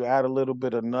sauce, you add a little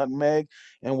bit of nutmeg,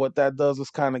 and what that does is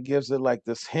kind of gives it like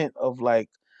this hint of like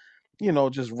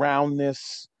just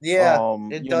roundness, Yeah,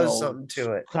 it does something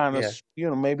to it. kind of,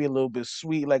 Yeah. maybe a little bit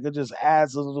sweet. Like it just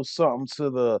adds a little something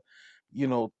to you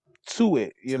know, to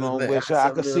it, To the which I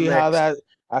something could to the see how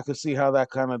mix. that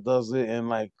kind of does it in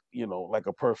like, like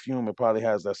a perfume. It probably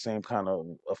has that same kind of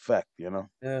effect. Yeah.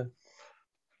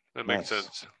 that makes Nice.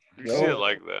 sense. You see Yo, it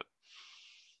like that.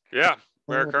 Yeah,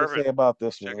 rare what they say carbon. about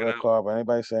this one, Check it Red out. Carpet?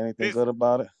 Anybody say anything These good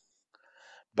about it?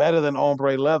 Better than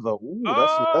ombre leather. Ooh,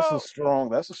 oh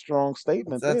that's a strong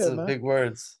statement That's there, a man. big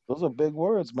words. Those are big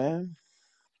words, man.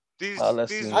 these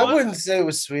Let's these see. I one wouldn't say it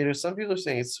was sweeter. Some people are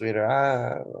saying it's sweeter.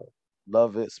 I don't know.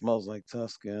 Love it. Smells like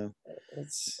Tuscan.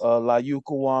 It's La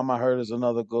Yucawam, I heard is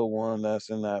another good one that's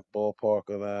in that ballpark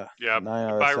of that. Yeah, 9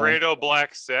 out of 10. Byredo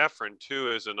Black Saffron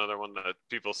too is another one that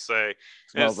people say, and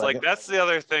Smells it's like like it. that's the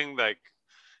other thing that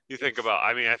you think about.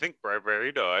 I mean, I think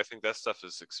Byredo. I think that stuff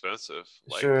is expensive.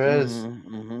 Like, sure is. I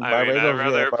mean, I'd Yeah,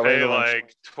 rather pay Byredo ain't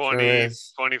like Sure 20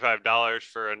 is. $25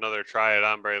 for another Triad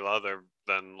Ombre leather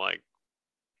than like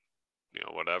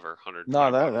whatever No,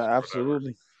 120 that bucks or whatever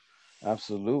absolutely,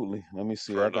 absolutely. Let me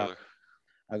see. for another.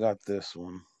 I got this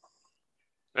one.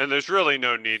 And there's really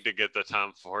no need to get the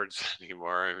Tom Fords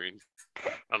anymore. I mean,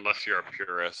 unless you're a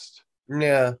purist.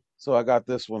 Yeah. So I got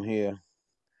this one here.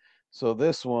 So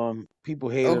this one, people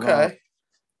hated on, Okay.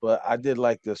 but I did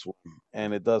like this one,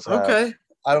 and it does have Okay.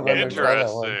 I don't leather remember trying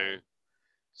notes. that one. Interesting.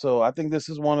 So I think this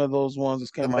is one of those ones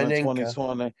that The came out in Maninka.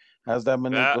 2020. Has that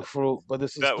Maninka That fruit, but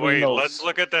this is three wait, let's notes.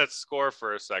 look at that score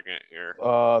for a second here.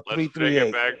 Let's Three three take it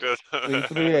eight. back to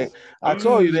 338. I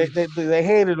told you Mm. they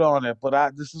hated on it,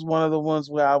 but this is one of the ones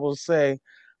where I will say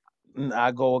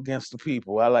I go against the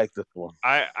people. I like this one.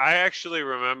 I actually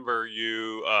remember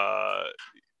you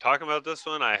talking about this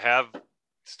one.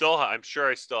 I'm sure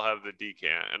I still have the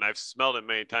decant, and I've smelled it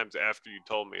many times after you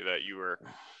told me that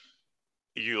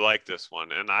you like this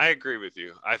one, and I agree with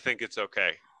you. I think it's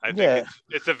okay. I think Yeah,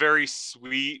 it's a very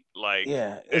sweet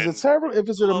yeah. Is it and terrible? If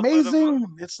it's a little bit of amazing,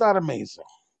 it's not amazing.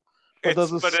 But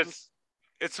does it?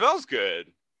 it smells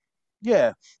good.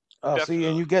 Yeah. See, and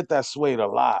Definitely. you get that suede a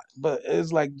lot. But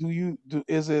it's like,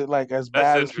 is it like as That's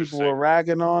bad as people were interesting.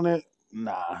 ragging on it?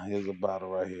 Nah, here's a bottle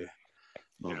right here.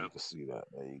 No, Yeah. you can see that.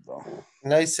 There you go.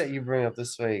 Nice that you bring up the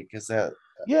suede because Yeah,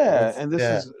 that's and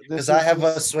yeah. Because this I is have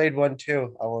a just suede one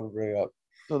too. I want to bring up.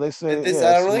 so they say, This yeah,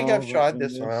 I it don't think I've smells like tried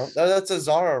this one out. this. That's a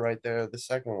Zara right there. The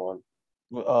second one.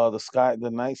 The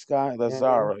night sky, that's Mhm.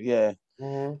 Zara. Yeah.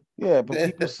 Mhm. Yeah, but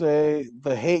people say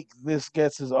the hate this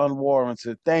gets is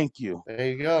unwarranted. Thank you. There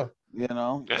you go. You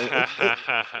know,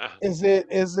 is it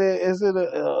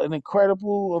an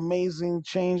incredible, amazing,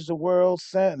 change the world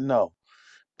scent? No,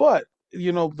 but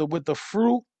with the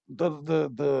fruit,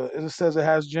 it says it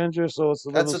has ginger, so it's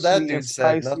a That's little what that sweet and dude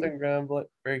said. spicy. Nothing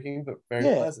groundbreaking, but very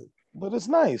Yeah, pleasant. but it's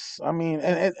nice. I mean,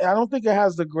 and I don't think it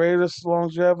has the greatest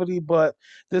longevity, but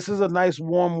this is a nice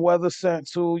warm weather scent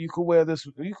too. You could wear this.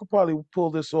 You could probably pull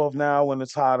this off now when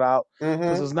it's hot out because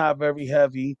Mm-hmm. it's not very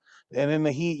heavy. And in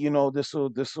the heat, this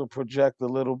will project a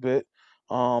little bit.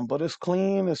 But it's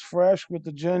clean, it's fresh with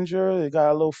the ginger. It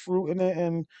got a little fruit in it,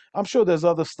 and I'm sure there's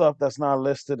other stuff that's not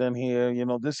listed in here.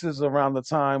 This is around the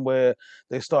time where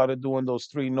they started doing those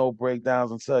 3 note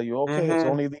breakdowns and tell you, okay, it's Mm-hmm.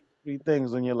 only three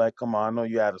things, and you're like, come on, I know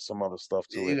you added some other stuff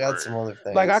to You it. got Right. some other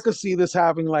Like I things. could see this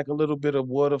having like a little bit of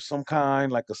wood of some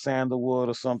kind, like a sandalwood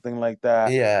or something like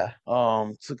that, Yeah.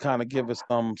 to kind of give it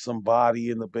some body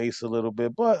in the base a little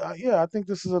bit. But yeah, I think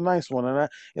this is a nice one, and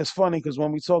it's funny because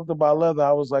when we talked about leather,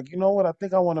 I was like, you know what, I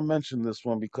think I want to mention this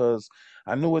one because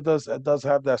I knew it does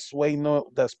have that sway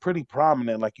note that's pretty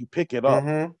prominent. Like you pick it up,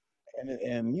 Mm-hmm.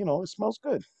 and you know it smells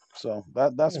good. So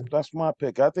that's my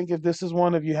pick. I think if this is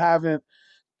one, if you haven't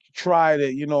tried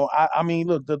it, you know, I mean,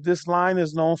 look, this line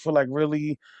is known for like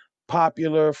really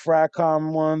popular Frag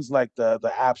Comm ones, like the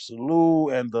Absolute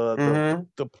and Mm-hmm.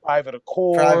 the Private Private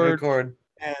Accord, Accord.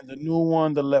 and the new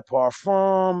one, the Le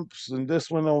Parfum, and this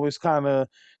one always kind of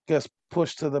gets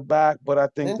pushed to the back, but I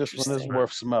think this one is Interesting.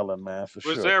 worth smelling, man, for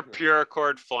Was sure. there pure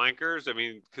accord flankers? I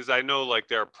mean, because I know like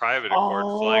there are private accord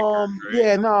flankers, right?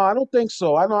 Yeah, no, I don't think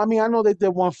so. I know they did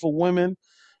one for women.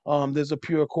 There's a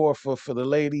pure core for the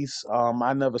ladies.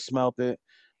 I never smelt it.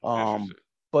 Um, Interesting.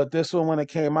 but this one when it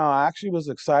came out, I actually was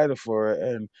excited for it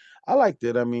and I liked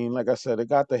it. I mean, like I said, it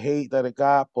got the hate that it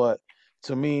got, but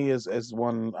to me is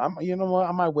one you know what,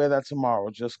 I might wear that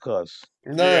tomorrow just cause.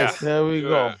 Yeah, Nice. There we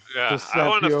go. The I scent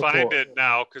want to pure find core. it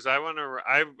now because I want to.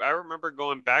 I remember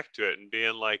going back to it and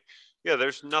being like, yeah,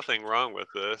 there's nothing wrong with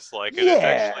this. Like, and it's Yeah.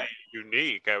 actually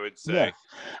unique. I would Yeah. say.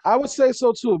 I would say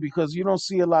so too, because you don't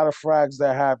see a lot of frags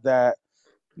that have that,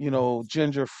 you know,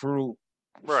 ginger fruit,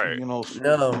 Right. you know,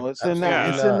 No, it's in that, absolutely Yeah.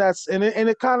 it's in not. that, and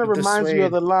it kind of With the reminds me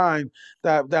of suede. the line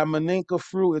that Maninka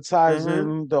fruit. It ties Mm-hmm.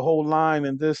 in the whole line,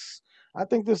 and this, I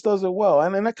think this does it well,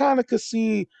 and I kind of could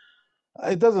see.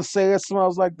 It doesn't say it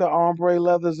smells like the ombre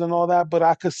leathers and all that, but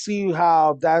I could see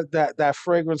how that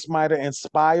fragrance might have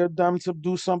inspired them to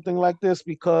do something like this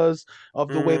because of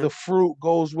the way the Mm-hmm. fruit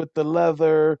goes with the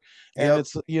leather, and Yep.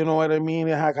 it's, you know what I mean.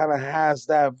 It kind of has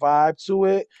that vibe to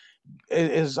it.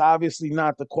 It is obviously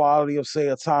not the quality of say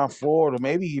a Tom Ford or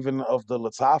maybe even of the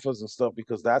Latafas and stuff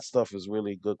because that stuff is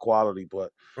really good quality.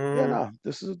 But yeah, Mm-hmm. no,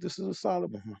 this is a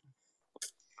solid one.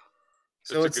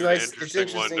 So It's a it's good, nice. It's interesting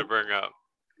one to interesting. bring up.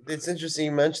 It's interesting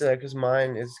you mentioned that because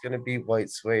mine is going to be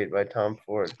White Suede by Tom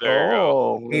Ford. There you go.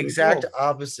 Oh, The there we exact go.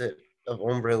 opposite of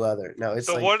ombre leather. Now it's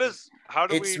So like what is? How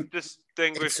do it's we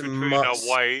distinguish it's a between a must.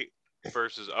 white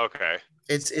versus? Okay.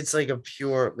 It's like a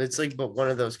pure. It's like but one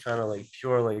of those kind of like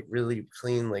pure, like really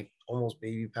clean, like almost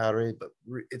baby powdery, but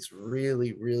it's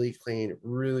really clean,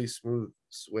 really smooth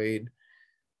suede.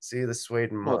 See the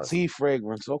suede and Oh, musk. tea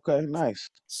fragrance. Okay,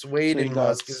 nice. So Suede you and got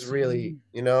musk is really,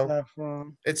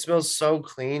 saffron. it smells so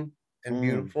clean and Mm,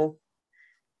 beautiful.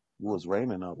 it was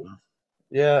raining out there.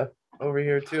 Yeah, over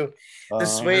here too. The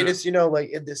suede And is, like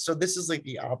so this is like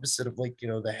the opposite of like,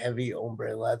 the heavy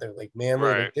ombre leather, like manly.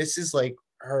 right. Like this is like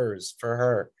hers for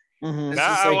her. Mm-hmm. This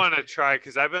That is I like want to try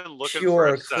because I've been looking for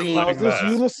a pure, scent Now, like is clean this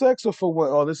that. musk. unisex or for what?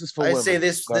 Oh, this is for I say women.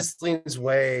 this Okay. this leans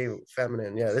way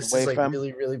feminine. Yeah, this is Way like femme.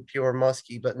 really, really pure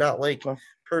musky, but not like Okay.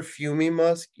 perfumey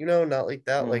musk, not like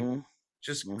that. Like Mm-hmm.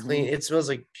 just Mm-hmm. clean. It smells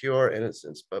like pure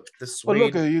innocence. But the But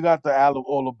look suede, at you got the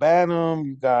olibanum.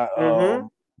 You mm-hmm.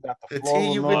 got the The tea,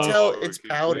 floral you can notes. tell Oh, we it's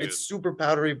keep powder. seeing. It's super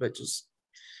powdery, but just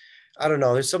I don't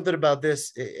know. There's something about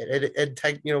this.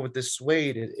 With this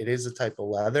suede, it is a type of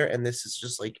leather, and this is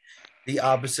just like the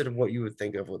opposite of what you would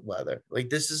think of with leather. Like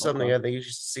this is something Okay. I think you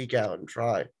should seek out and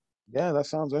try. Yeah, that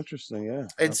sounds interesting. Yeah,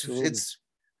 It's absolutely. it's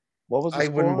What was the I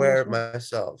score wouldn't on wear this it one?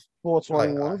 myself. Probably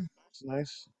high. 421. It's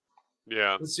nice.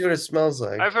 Yeah. Let's see what it smells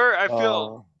like. I've heard. I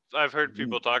feel. Uh, I've heard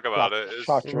people talk about it. Is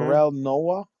Mm-hmm. Chaparral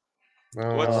Noah. I don't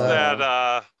know what's that. that?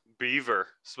 Uh, Beaver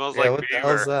smells Yeah, like what the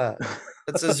hell's beaver. that?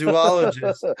 That's a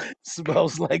zoologist.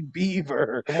 Smells like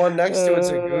beaver. The one next to it's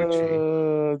a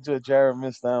Gucci. Jared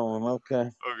missed that one.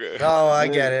 Okay. Okay. Oh, I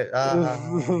Uh, get it. I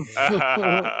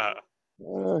get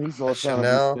it. he's A all trying to be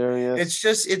Chanel.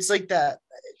 serious. It's like that.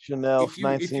 Chanel If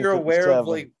you're aware of 1957.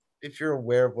 like if you're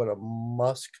aware of what a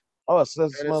musk Oh, it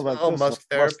says it kind of smells like smell, this one. musk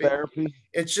Must therapy, therapy.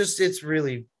 it's just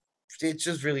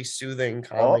really soothing, Oh,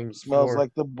 calming, smells pure.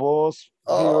 like the boss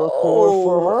pure accord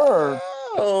for Oh, her.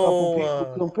 Couple oh,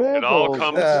 people It compared all those.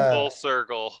 comes Okay. full yeah.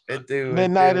 circle. It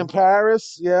Midnight in do.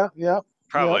 Paris. Yeah, yep, yep.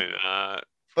 Probably not.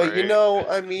 But Right.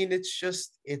 I mean,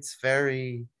 it's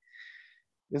very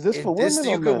Is this for it this women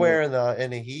or you could men? wear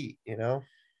in the heat.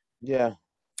 Yeah.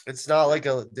 It's not like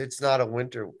it's not a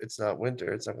winter. It's not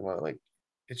winter. It's not gonna like.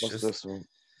 It's What's just this one?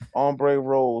 Ombre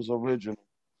Rose original.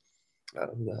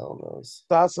 who the hell knows.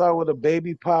 Starts out with a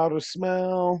baby powder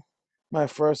smell. My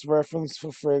first reference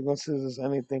for fragrances is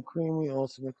anything creamy,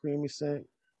 ultimate creamy scent.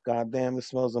 God damn, it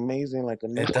smells amazing like a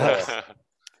new It car. does. It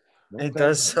Okay.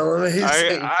 does smell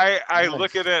amazing. I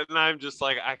look Nice. at it and I'm just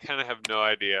like I kind of have no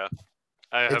idea.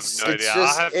 I have no idea. It's I'll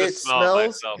just have to it smell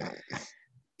it smells. myself.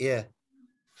 Yeah,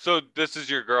 So this is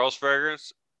your girl's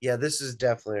fragrance? Yeah, this is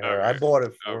definitely her. I Okay. bought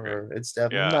it for Okay. her. It's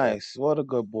definitely Yeah. Nice. What a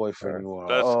good boyfriend her. you are.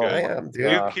 That's Oh good. I my am,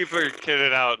 dude. You God. keep her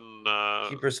kitted out in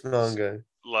Keep her smelling good.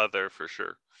 leather for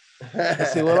sure.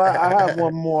 Let's see. Well, I have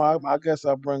one more. I guess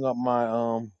I'll bring up my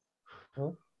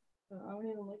Huh? I don't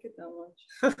even like it that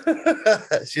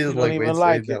much. She You doesn't don't like even Wade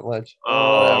like Spade it. that much.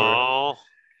 Whatever.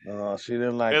 Oh, She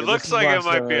didn't like it it. This looks is like my it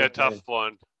might be a Serenity. tough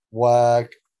one.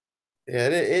 Whack. Yeah,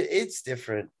 it's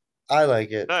different. I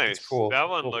like it. It's Nice. cool. That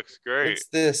one Cool. looks great. What's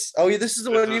this? Oh, yeah, this is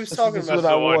the This one you is was This talking is this what about.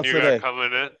 is I the wore one you got today.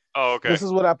 coming in. Oh, okay. This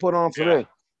is what I put on Yeah. today.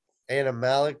 And a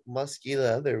Malik musky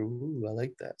leather. Ooh, I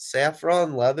like that.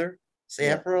 Saffron leather.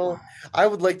 Yeah. Saffron. I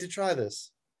would like to try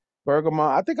this. Bergamot.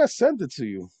 I think I sent it to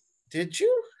you. Did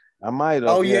you? I might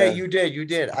have. Oh yeah, Yeah. you did. You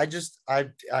did. I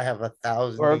have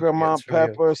 1,000 Bergamot nutrients from you.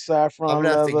 pepper, I'm saffron gonna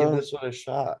have to give leather, this one a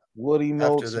shot woody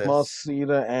after notes, musk, this.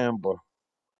 cedar, amber.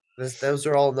 Those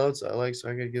are all notes I like, so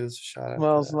I could give this a shot after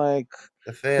Smells that. like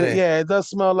The Fanny. yeah, it does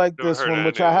smell like Don't this hurt one, any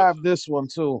which of I us. have this one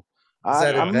too. Is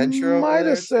that I Adventure over might have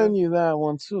there sent too? you that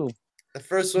one too. The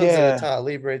first one's in the Yeah. top.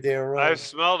 Leave right there, I right?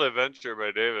 smelled Adventure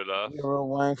by David off. Hero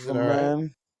Wang Is for it all right?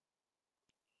 men.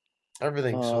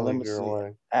 Everything smells Let like me you're see.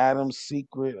 away. Adam's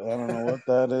Secret. I don't know what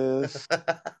that is.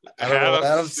 I don't know what Adam's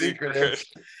Adam's secret is.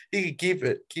 He can keep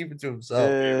it. Keep it to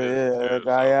himself. Yeah, Yeah, that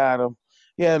guy Adam.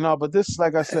 Yeah, no, but this,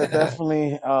 like I said,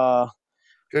 definitely Good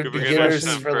Good beginner beginners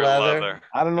especially scent for for leather. leather.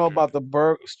 I don't know about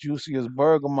the juicy as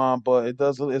bergamot, but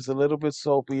it's a little bit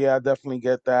soapy. Yeah, I definitely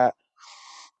get that.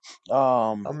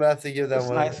 I'm gonna have to give that It's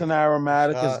one nice and a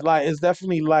aromatic. It's shot. light. It's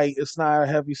definitely light. It's not a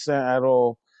heavy scent at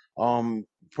all.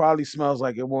 Probably smells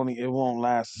like it won't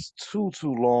last too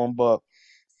long, but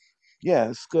yeah,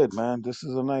 it's good, man. This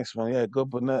is a nice one. Yeah, good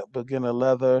beginner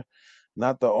leather,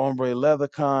 not the ombre leather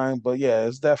kind, but yeah,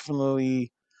 it's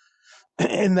definitely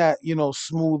in that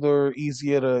smoother,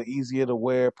 easier to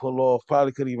wear, pull off.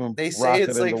 Probably could even They say rock it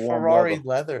it's in the like warm weather. Ferrari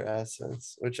leather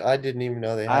essence, which I didn't even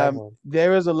know they I had one.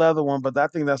 There is a leather one, but I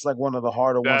think that's like one of the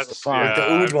harder ones to That's Like find. the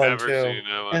yeah. oud I've one never too. seen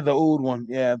that one. And the oud one,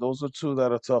 yeah, those are two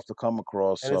that are tough to come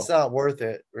across. And it's So not worth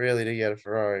it really to get a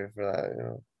Ferrari for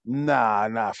that,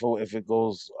 nah, for if it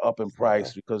goes up in No,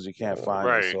 price because you can't no, find it.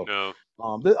 Right. So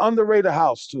No. the underrated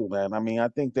house too, man. I mean, I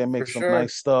think they make for some sure.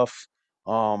 nice stuff.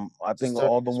 I think Just don't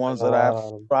all need the to spend ones a that lot I've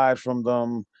on them. tried from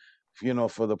them,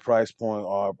 for the price point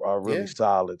are really Yeah,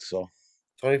 solid. So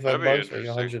 25 That'd be bucks for like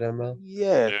interesting. 100 ml.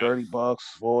 yeah, Yeah. 30 bucks,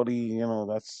 40,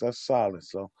 that's solid.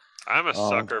 So I'm a um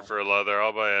sucker for leather.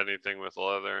 I'll buy anything with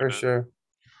leather For in it. sure.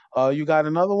 you got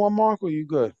another one, Mark, or you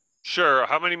good? Sure.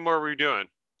 How many more are we doing?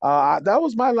 That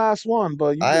was my last one,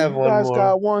 but I have you one guys more.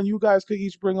 got one. You guys could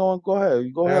each bring on. Go ahead.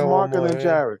 You go I ahead, got one Mark, and more, then yeah.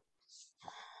 Jared.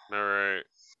 All right.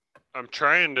 I'm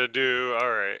trying to do. All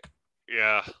right.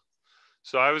 Yeah.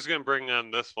 So I was gonna bring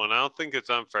on this one. I don't think it's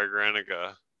on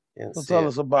Fragrantica. Can't So see tell it.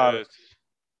 us about it. It's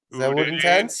Is that wood Udane.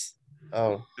 intense?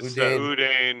 Oh, It's the Udane.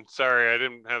 Udane. Sorry, I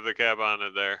didn't have the cap on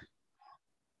it there.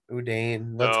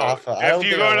 Udane. So Latafa. I if don't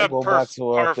you think I go I'll to like go back to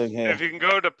our thing if here. you can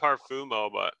go to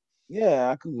Parfumo, but Yeah,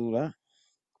 I can do that.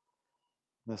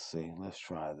 Let's see. Let's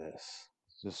try this.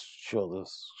 Just show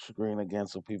this screen again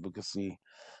so people can see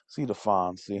the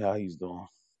font, see how he's doing.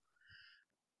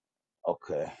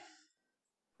 Okay.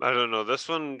 I don't know. This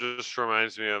one just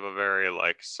reminds me of a very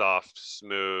like soft,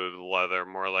 smooth leather,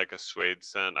 more like a suede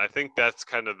scent. I think that's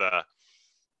kind of the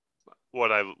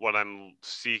what I'm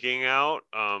seeking out.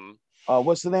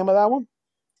 What's the name of that one?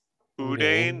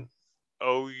 Udane,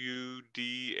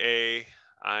 Oudain.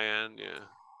 Yeah,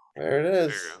 There it there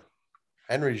is. you go.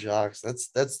 Henry Jacques. That's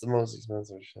the most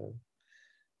expensive shit. I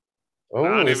Oh,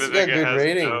 don't this even has think got it good has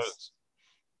ratings. notes.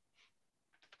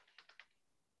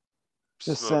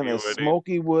 This scent Smoky is woody,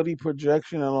 smoky, woody,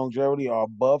 projection, and longevity are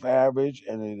above average,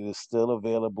 and it is still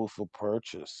available for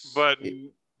purchase.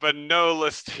 but no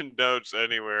listed notes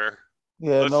anywhere.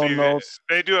 Yeah, Let's no see. notes.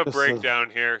 They do a Just breakdown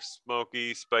here: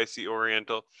 smoky, spicy,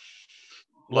 oriental,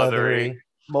 leathery. Leathery.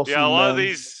 mostly Yeah, a lot of men.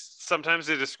 these sometimes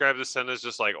they describe the scent as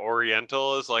just like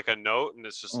oriental as like a note, and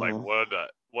it's just like Hmm.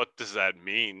 what does that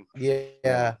mean?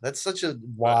 Yeah, that's such a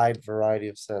But wide variety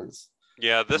of scents.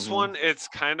 yeah, this Hmm. one it's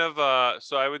kind of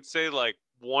so I would say like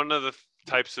one of the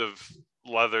types of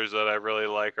leathers that I really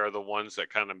like are the ones that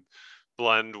kind of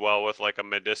blend well with like a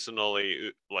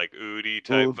medicinally like oody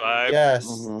type Oud. vibe. Yes,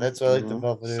 Hmm. that's why I like the Hmm.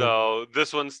 velvet oud. So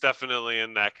this one's definitely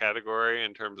in that category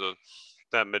in terms of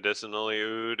that medicinally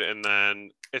oud, and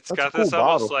then it's That's a got cool this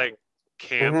almost bottle. like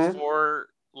Mm-hmm. camphor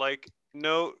like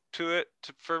note to it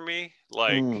for me,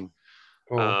 like Mm.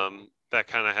 Cool. that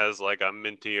kind of has like a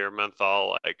minty or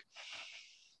menthol like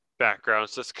background.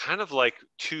 So it's kind of like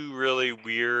two really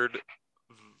weird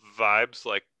vibes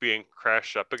like being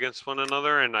crashed up against one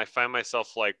another, and I find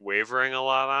myself like wavering a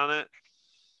lot on it.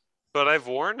 But I've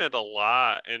worn it a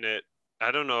lot, and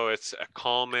I don't know, it's a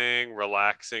calming,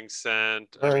 relaxing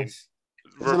scent. I mean, Nice.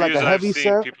 Is it like reviews a I've heavy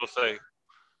seen, scent? people say,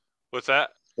 what's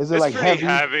that? Is it It's like pretty heavy?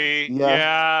 heavy. Yeah.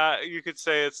 Yeah, you could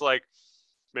say it's like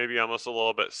maybe almost a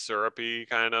little bit syrupy,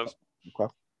 kind of.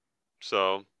 Okay.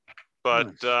 So, but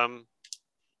Nice.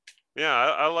 yeah,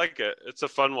 I like it. It's a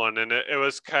fun one, and it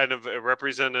was it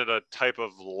represented a type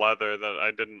of leather that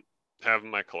I didn't have in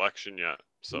my collection yet.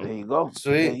 So There you go.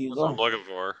 There Sweet. you that's what I'm go. looking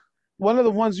for. One of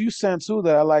the ones you sent too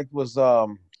that I liked was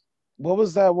what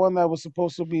was that one that was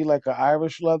supposed to be like an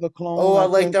Irish leather Oh, clone, I I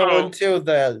like think? that Oh, one too.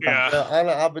 yeah, The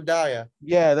Anna Abadaya.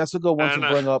 Yeah, that's a good one to Anna,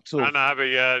 bring up too. Anna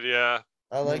Abiyad, yeah.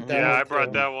 I like that Yeah, Hmm one I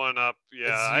brought too. that one up. Yeah,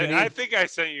 It's I unique. think I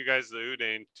sent you guys the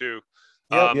Udane too.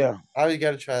 Yep. Yeah, I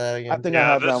got to try that I again think I too.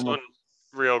 Yeah, have that this one. one,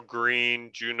 real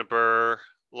green juniper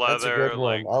That's a leather, good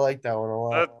like one. I like that one a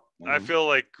that. lot. I Mhm. feel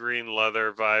like green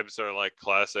leather vibes are like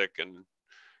classic and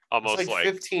It's almost like like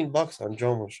 $15 on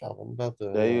Jomo Shop. I'm about to.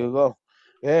 There you go.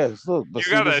 Yeah, look, but you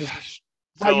see, gotta this is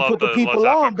how fill you out put the the people Lazafa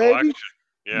on, baby. collection.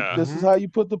 Yeah, This is Mm-hmm. how you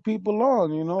put the people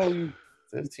on. You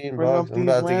 15 bring up bucks. I'm these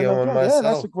about to get random one joints. Yeah,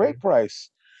 that's a myself, great dude. price.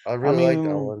 I I really like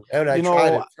that mean, one. And I you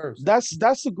tried know, it first.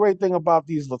 that's the great thing about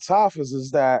these Latifahs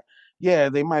is that yeah,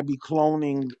 they might be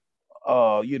cloning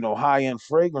high end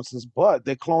fragrances, but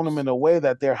they clone them in a way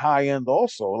that they're high end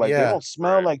also. Like they Yeah. don't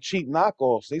smell right, like cheap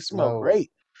knockoffs. They smell No.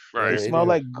 great. Yeah, They right. they smell do.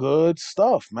 like good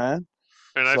stuff, man.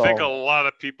 And I think a So lot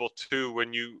of people too,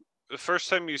 when the first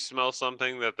time you smell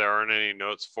something that there aren't any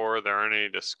notes for, there aren't any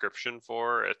description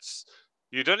for,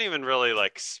 you don't even really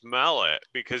like smell it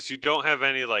because you don't have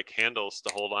any like handles to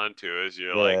hold on to as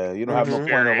you're like yeah, you don't have no Mm-hmm.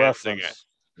 point of experiencing it. reference.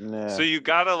 Yeah. So you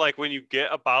gotta like when you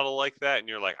get a bottle like that and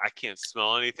you're like, I can't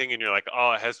smell anything, and you're like,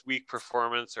 oh, it has weak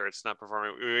performance or it's not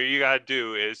performing. What you gotta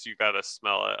do is you gotta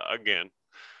smell it again,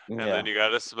 and Yeah. then you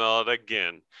gotta smell it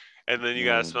again, and then you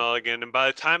gotta Mm. smell it again. And by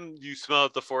the time you smell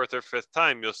it the fourth or fifth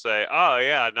time, you'll say, oh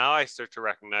yeah, now I start to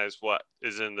recognize what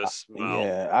is in this smell.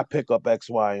 Yeah, I pick up X,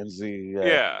 Y, and Z.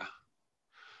 Yeah, Yeah.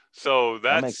 So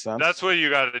that makes that's sense. what you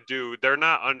got to do. They're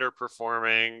not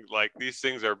underperforming. Like these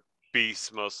things are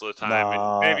beasts most of the time, and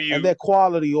Nah, maybe and they're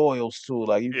quality oils too.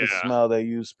 Like you can yeah, smell they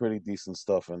use pretty decent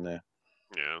stuff in there.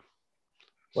 yeah.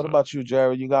 What So about you,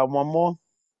 Jared? You got one more?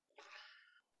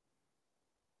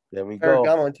 There we go.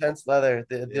 Ferragamo intense leather.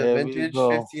 The There we vintage go.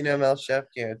 15 ml chef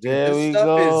can. Dude, There we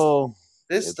go.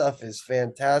 this stuff It's is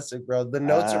fantastic, bro. The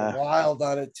notes are uh wild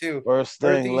on it too. first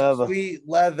thing Earthy, leather. sweet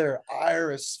leather,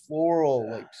 iris, floral,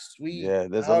 like sweet, Yeah,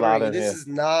 there's a lot powdery. in here.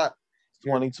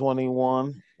 Your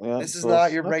 2021. Yeah, this is so not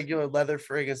it's your that's regular leather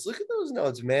fragrance. Look at those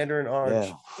notes: mandarin yeah,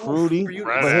 orange, oof, fruity. beauty,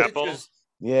 red But here, apple. citrus,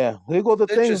 yeah, here go the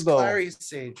things though. clary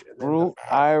sage, and then Fruit,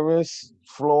 iris,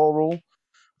 floral,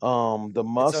 the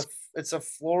it's a musk. it's a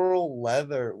floral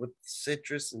leather with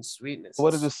citrus and sweetness.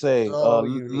 What did it It's say? so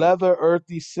unique. Leather,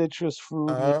 earthy, citrus,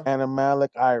 Uh fruity, huh. animalic,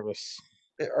 iris.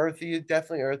 Earthy,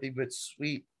 definitely earthy, but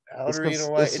sweet, It's powdery in a cons-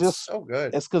 way. it's It's just so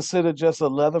good. it's considered just a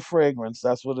leather fragrance.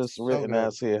 That's what it's So written good.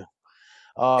 as here.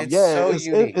 It's Yeah, so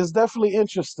unique. it's definitely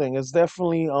interesting. It's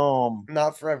definitely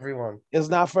Not for everyone. it's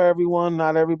not for everyone.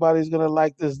 Not everybody's gonna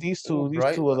like this. Ooh, These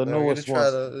bright two are the leather. I gotta newest try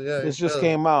ones. the. Yeah, I This gotta try just those.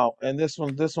 came out, and this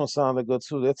one sounded good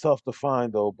too. They're tough to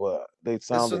find though, but they This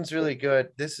sounded one's good. really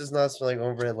good. This does not smell like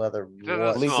overhead leather It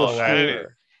doesn't Bleecker smell any. Street,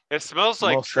 whatsoever. It smells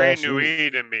like Trey Mustache Reef.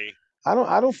 Nui to me. I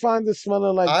don't find it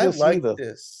smelling like I this like either.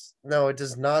 this. No, it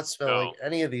does not smell like No,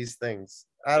 any of these things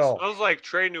at it all. smells like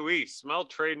Trey Nui. Smell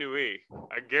Trey Nui.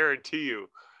 I guarantee you.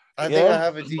 I It think I Yeah, smells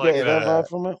have a just you like get decant of that that. vibe that.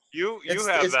 from it. You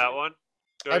have It's that one,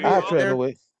 I don't I you, have mean Mo? Trey there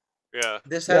Louis. Yeah.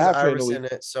 this Yeah, has I have Trey iris Louis. in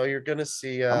it, so you're gonna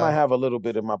see I might have a little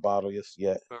bit in my bottle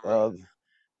yet. All right.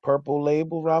 Purple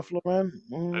label Ralph Lauren.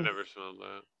 I never smelled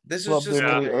that. this is Club de just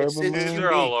good. Yeah, Nuit Urban It's these Man.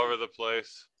 are all unique. over the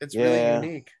place. It's really Yeah,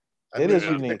 unique. I it mean, is Yeah.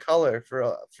 look at the unique. color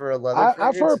for a leather I've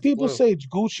fragrance. heard It's people blue. say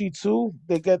Gucci too.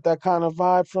 They get that kind of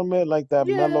vibe from it, like that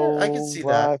Yeah, I can mellow see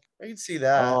that. vibe. I can see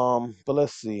that. But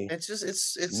let's see. It's just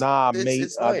Nah, mate,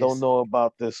 it's I don't nice. know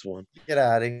about this one. Get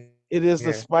out of It is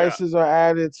the here. Yeah. spices are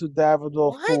added to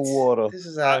Davidoff What? cool water. This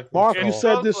is out of Mark, It you control.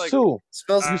 said smells this like It too.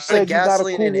 smells You like said you got a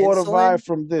gasoline cool and water vibe insulin.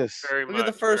 from this. very Look at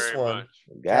the much, first very one. much.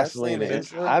 Gasoline Gasoline and and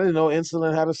I insulin. didn't know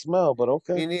insulin had a smell, but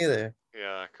okay. Me neither.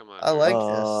 Yeah, come on, I Jared. like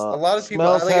this. A lot of people,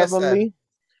 Smells like I said, heavenly.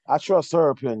 I trust her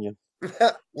opinion.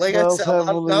 Smells a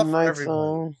lot heavenly, not for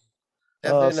everyone. nighttime.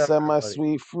 Definitely not for everybody.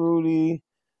 Semi-sweet, fruity.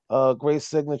 Great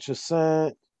signature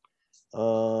scent.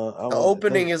 The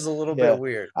opening is a little bit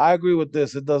weird. I agree with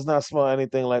this. It does not smell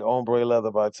anything like ombre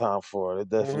leather by Tom Ford. It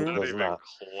definitely Mhm. Not does even not.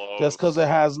 close. Just because it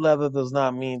has leather does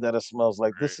not mean that it smells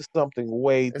like this. Is something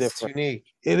way It's different. unique.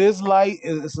 It is light.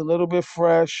 It's a little bit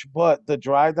fresh, but the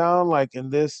dry down, like in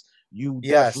this, you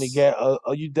definitely Yes. get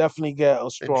a The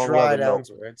strong dry leather note.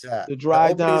 down's where it's at. The The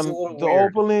dry opening's a down, little the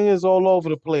weird. opening is all over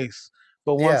the place,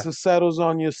 but once Yeah. it settles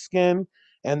on your skin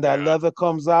and that Yeah. leather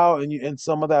comes out and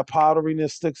some of that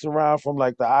powderiness sticks around from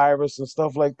like the iris and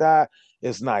stuff like that,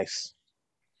 it's nice.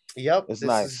 Yep. It's This is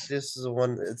nice. this is a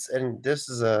one. This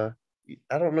is a.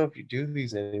 I don't know if you do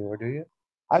these anymore, do you?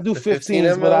 I do The 15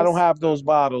 15s, but I don't mLs. have those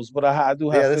bottles. But I do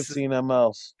have Yeah. This is 15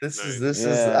 mLs. this is Nice. this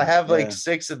is. I Yeah, have like yeah,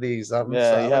 6 of these. I'm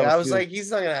yeah. sorry. You Like have a I was few. like,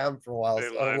 he's not gonna have them for a while. They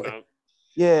So I'm line like, up.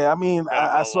 Yeah, I mean, Got 'em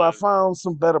I all so I lined. found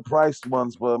some better priced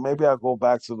ones, but maybe I'll go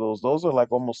back to those. Those are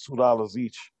like almost $2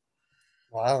 each.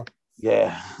 wow.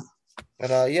 Yeah,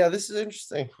 But yeah, this is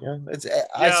interesting. Yeah, it's.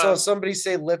 I saw Yeah. somebody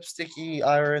say lipsticky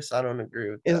iris. I don't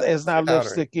agree with it's, that. it's It's not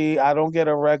powdery. lipsticky. I don't get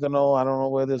oregano. I don't know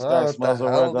where this guy Oh, what the smells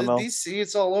hell? oregano. These see,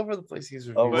 it's all over the place. These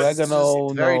reviews. But It's just, Oregano,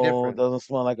 it's very no, different. doesn't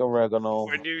smell like oregano.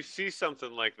 when you see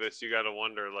something like this, you got to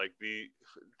wonder, like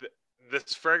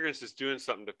this fragrance is doing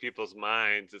something to people's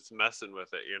minds. It's messing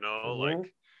with it, you know, Mhm.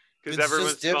 like because It's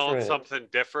everyone's just smelling different. something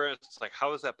different. It's like,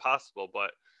 how is that possible?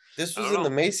 But This I was don't in the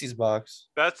know. Macy's box.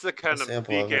 That's the A kind of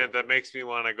sample of it. weekend that makes me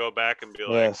want to go back and be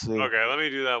Yeah, like, see, okay, let me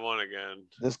do that one again.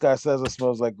 this guy says it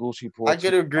smells like Gucci I Porto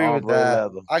could agree with ombre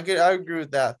that. leather. I agree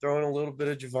with that. Throwing a little bit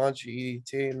of Givenchy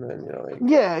EDT and then like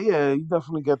Yeah, yeah, you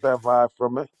definitely get that vibe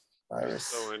from it. Iris.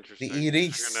 So The interesting. I'm gonna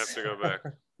have Iris. to go back.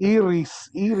 Iris.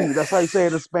 That's how you say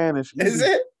it in Spanish. Is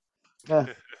Iris. it? Yeah,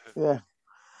 yeah.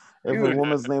 If a Dude,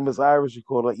 woman's name is Irish, you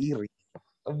call her Iris.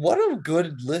 what a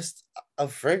good list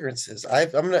of fragrances.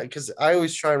 I'm not because I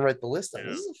always try and write the list down.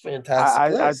 Yeah. This is a fantastic I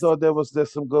list. thought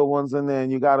there's some good ones in there,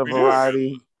 and you got a We do a good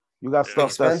variety. one. You got Yeah.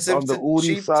 stuff that's Expensive on the to Udi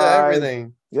cheap to side.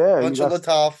 everything. Yeah, you Bunch of got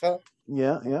Latafa.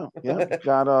 yeah.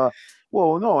 Got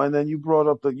well, no, and then you brought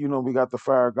up we got the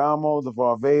Ferragamo, the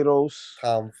Varvatos,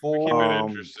 Tom We keep it Ford. um,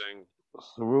 interesting.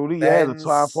 Cerruti. Yeah, the Time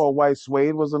Benz. for White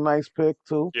Suede was a nice pick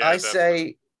too. Yeah, I definitely.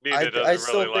 say Nita I doesn't really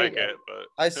still think like it, but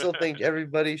I still think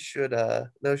everybody should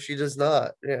no she does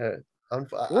not. Yeah. I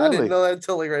didn't Really? know that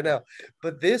until like right now.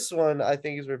 But this one I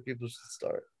think is where people should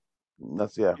start.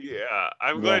 That's yeah. yeah,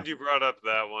 I'm Yeah. glad you brought up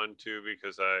that one too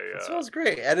because It smells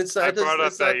great. And it's not I it does, brought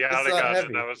up that it's Yada not Gun and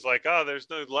heavy. I was like, oh, there's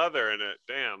no leather in it.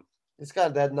 Damn. It's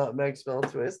got that nutmeg smell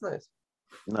to it. It's nice.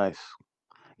 Nice.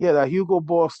 Yeah, that Hugo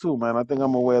Boss too, man. I think I'm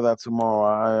gonna wear that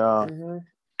tomorrow. Mm-hmm.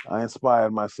 I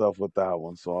inspired myself with that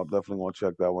one, so I'm definitely gonna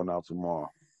check that one out tomorrow.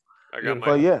 I got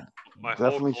But Beautiful. yeah, my whole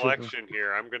definitely check it. collection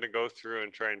here. I'm gonna go through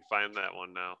and try and find that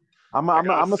one now. I'm I I'm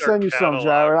gotta I'm gonna start send you some, catalog.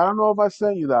 Jared. I don't know if I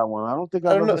sent you that one. I don't think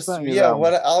I I've don't know. ever sent you Yeah, that one.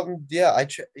 what album? Yeah,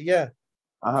 yeah,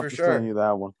 I have for to send sure. you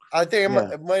that one. I think Yeah,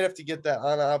 I might have to get that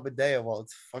Ana Abadea. Well,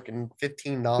 it's fucking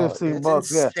 $15. 15 It's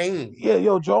bucks. Yeah, insane. yeah.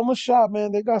 Yo, Joe Shop,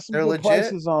 man, they got some They're good legit.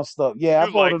 prices on stuff. Yeah, I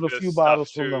You like ordered a this few stuff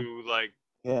bottles from them. too, like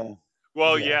Yeah,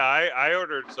 well, Yeah. yeah, I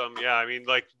ordered some. Yeah, I mean,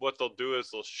 like what they'll do is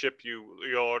they'll ship you.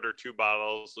 You'll order 2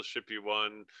 bottles. They'll ship you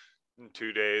one in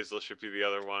 2 days. They'll ship you the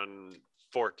other one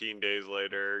 14 days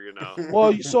later. You know,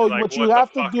 well, so like what you what the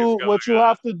have to fuck is do,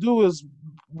 going on? is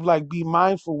like be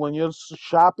mindful when you're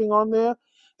shopping on there.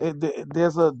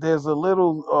 There's a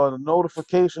little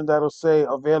notification that'll say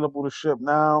available to ship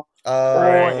now, or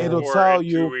Right, it'll or tell in two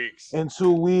you weeks. in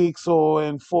 2 weeks or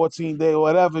in 14 days,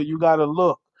 whatever. You got to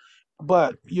look.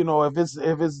 But if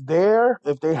it's there,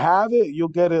 if they have it, you'll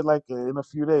get it like in a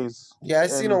few days. Yeah, I've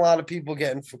seen a And lot of people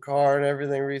getting for car and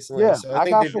everything recently. yeah, So I I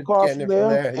think got they've been Fakar getting from it from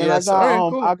there, there. and Yeah. So all right, I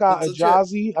cool. got That's a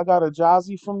legit.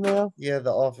 Jazzy from there. Yeah,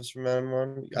 the office from one. I got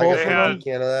Both They a of had 15 them.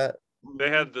 can of that. they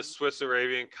Mhm. had the Swiss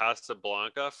Arabian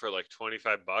Casablanca for like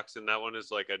 $25, and that one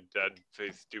is like a dead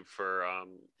face dupe for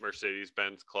Mercedes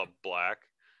Benz Club Black,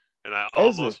 and I Is it?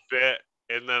 almost bit,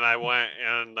 and then I went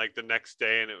and like the next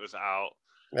day, and it was out.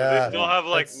 But they Uh, still Yeah. have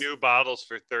like that's new bottles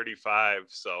for 35.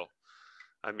 So,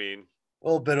 I mean, a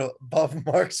little bit above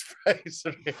Mark's price.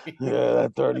 Yeah,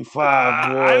 that 35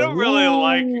 I boy. don't really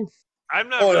like. Woo. I'm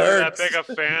not Oh, it really that hurts. big a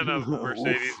fan of Oof.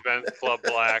 Mercedes Benz Club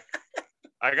Black.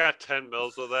 I got 10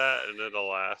 mils of that, and it'll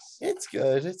last. It's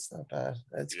good. It's not bad.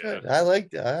 It's Yeah, good. I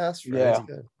liked it. I asked for it. It's Yeah.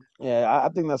 good. Yeah, I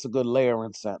think that's a good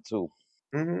layering scent too.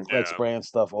 Mm-hmm. Like yeah, spraying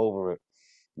stuff over it.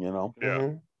 yeah.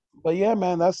 Mm-hmm. But yeah,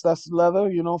 man, that's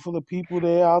leather, for the people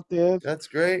there out there, That's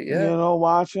great. Yeah.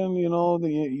 watching,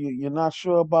 you're not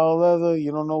sure about leather,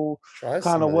 you don't know Try kind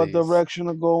some of of what these. direction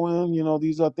to go in.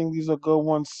 I think these are good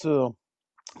ones to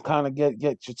kind of get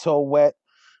your toe wet.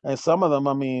 And some of them,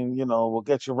 I mean, will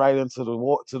get you right into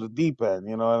the to the deep end.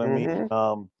 You know what I mean?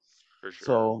 Mm-hmm. For sure.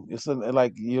 So it's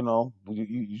like you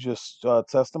just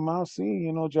test them out.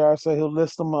 See, Jared said he'll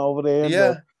list them over there in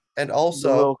Yeah, and the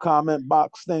also, little comment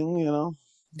box thing. and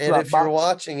Drop if you're box.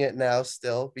 watching it now,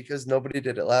 still because nobody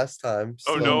did it last time,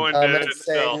 Oh, still no one did comment it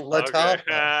saying still. Okay.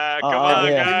 Latapa, Come and on,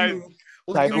 Yeah. guys.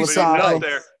 we'll Type give you Somebody's some out Latafa. nice.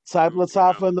 there. Type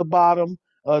Latafa in the bottom.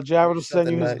 Jared will send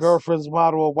Something you his nice. girlfriend's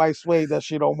bottle of white suede that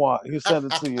she don't want. He'll send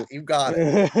it to you. You got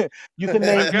it. You can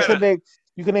name. I'm You can gonna. name.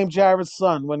 You can name Jared's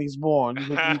son when he's born. You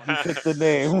pick the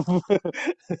name.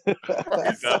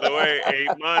 He's on the way.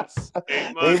 8 months.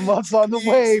 8 months. 8 months on the The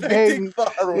way, expecting baby.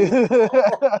 father. He doesn't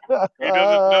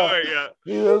know it yet.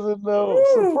 He doesn't know.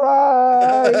 Woo.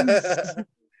 Surprise.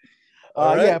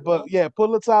 All Yeah, right. but yeah, put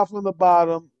Latif on the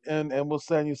bottom, and we'll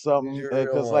send you Here's something your real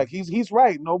because one. he's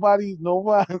right. Nobody,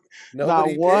 not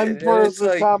Nobody one did, and it's person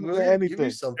like commented we'll give you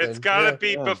anything. something. It's gotta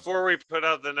be Yeah. before we put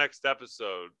out the next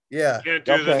episode. Yeah. You can't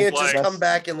do Okay. this Can't just like come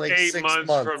back in like 8 6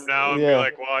 months from now and be Yeah.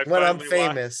 like, "Well, I when I'm finally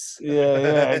watched." famous.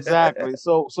 Yeah, exactly.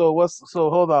 So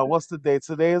hold on. What's the date?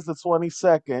 Today is the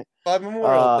 22nd. By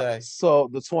Memorial Day. So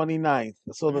the 29th.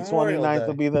 So the Memorial 29th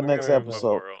will Day. be the next Memorial Day. episode.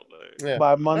 Memorial Day. Yeah.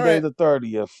 By All Monday right. the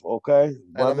 30th, okay? And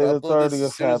I'm Monday the upload this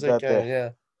as 30th, soon have as I that can. there. Yeah.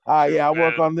 All right, Shoot, yeah, I'll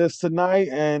work man. on this tonight,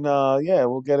 and yeah,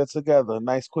 we'll get it together.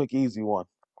 Nice, quick, easy one.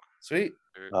 Sweet.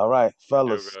 All right, Yo,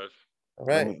 fellas. guys. All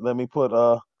right. Let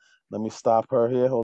me stop her here. Hold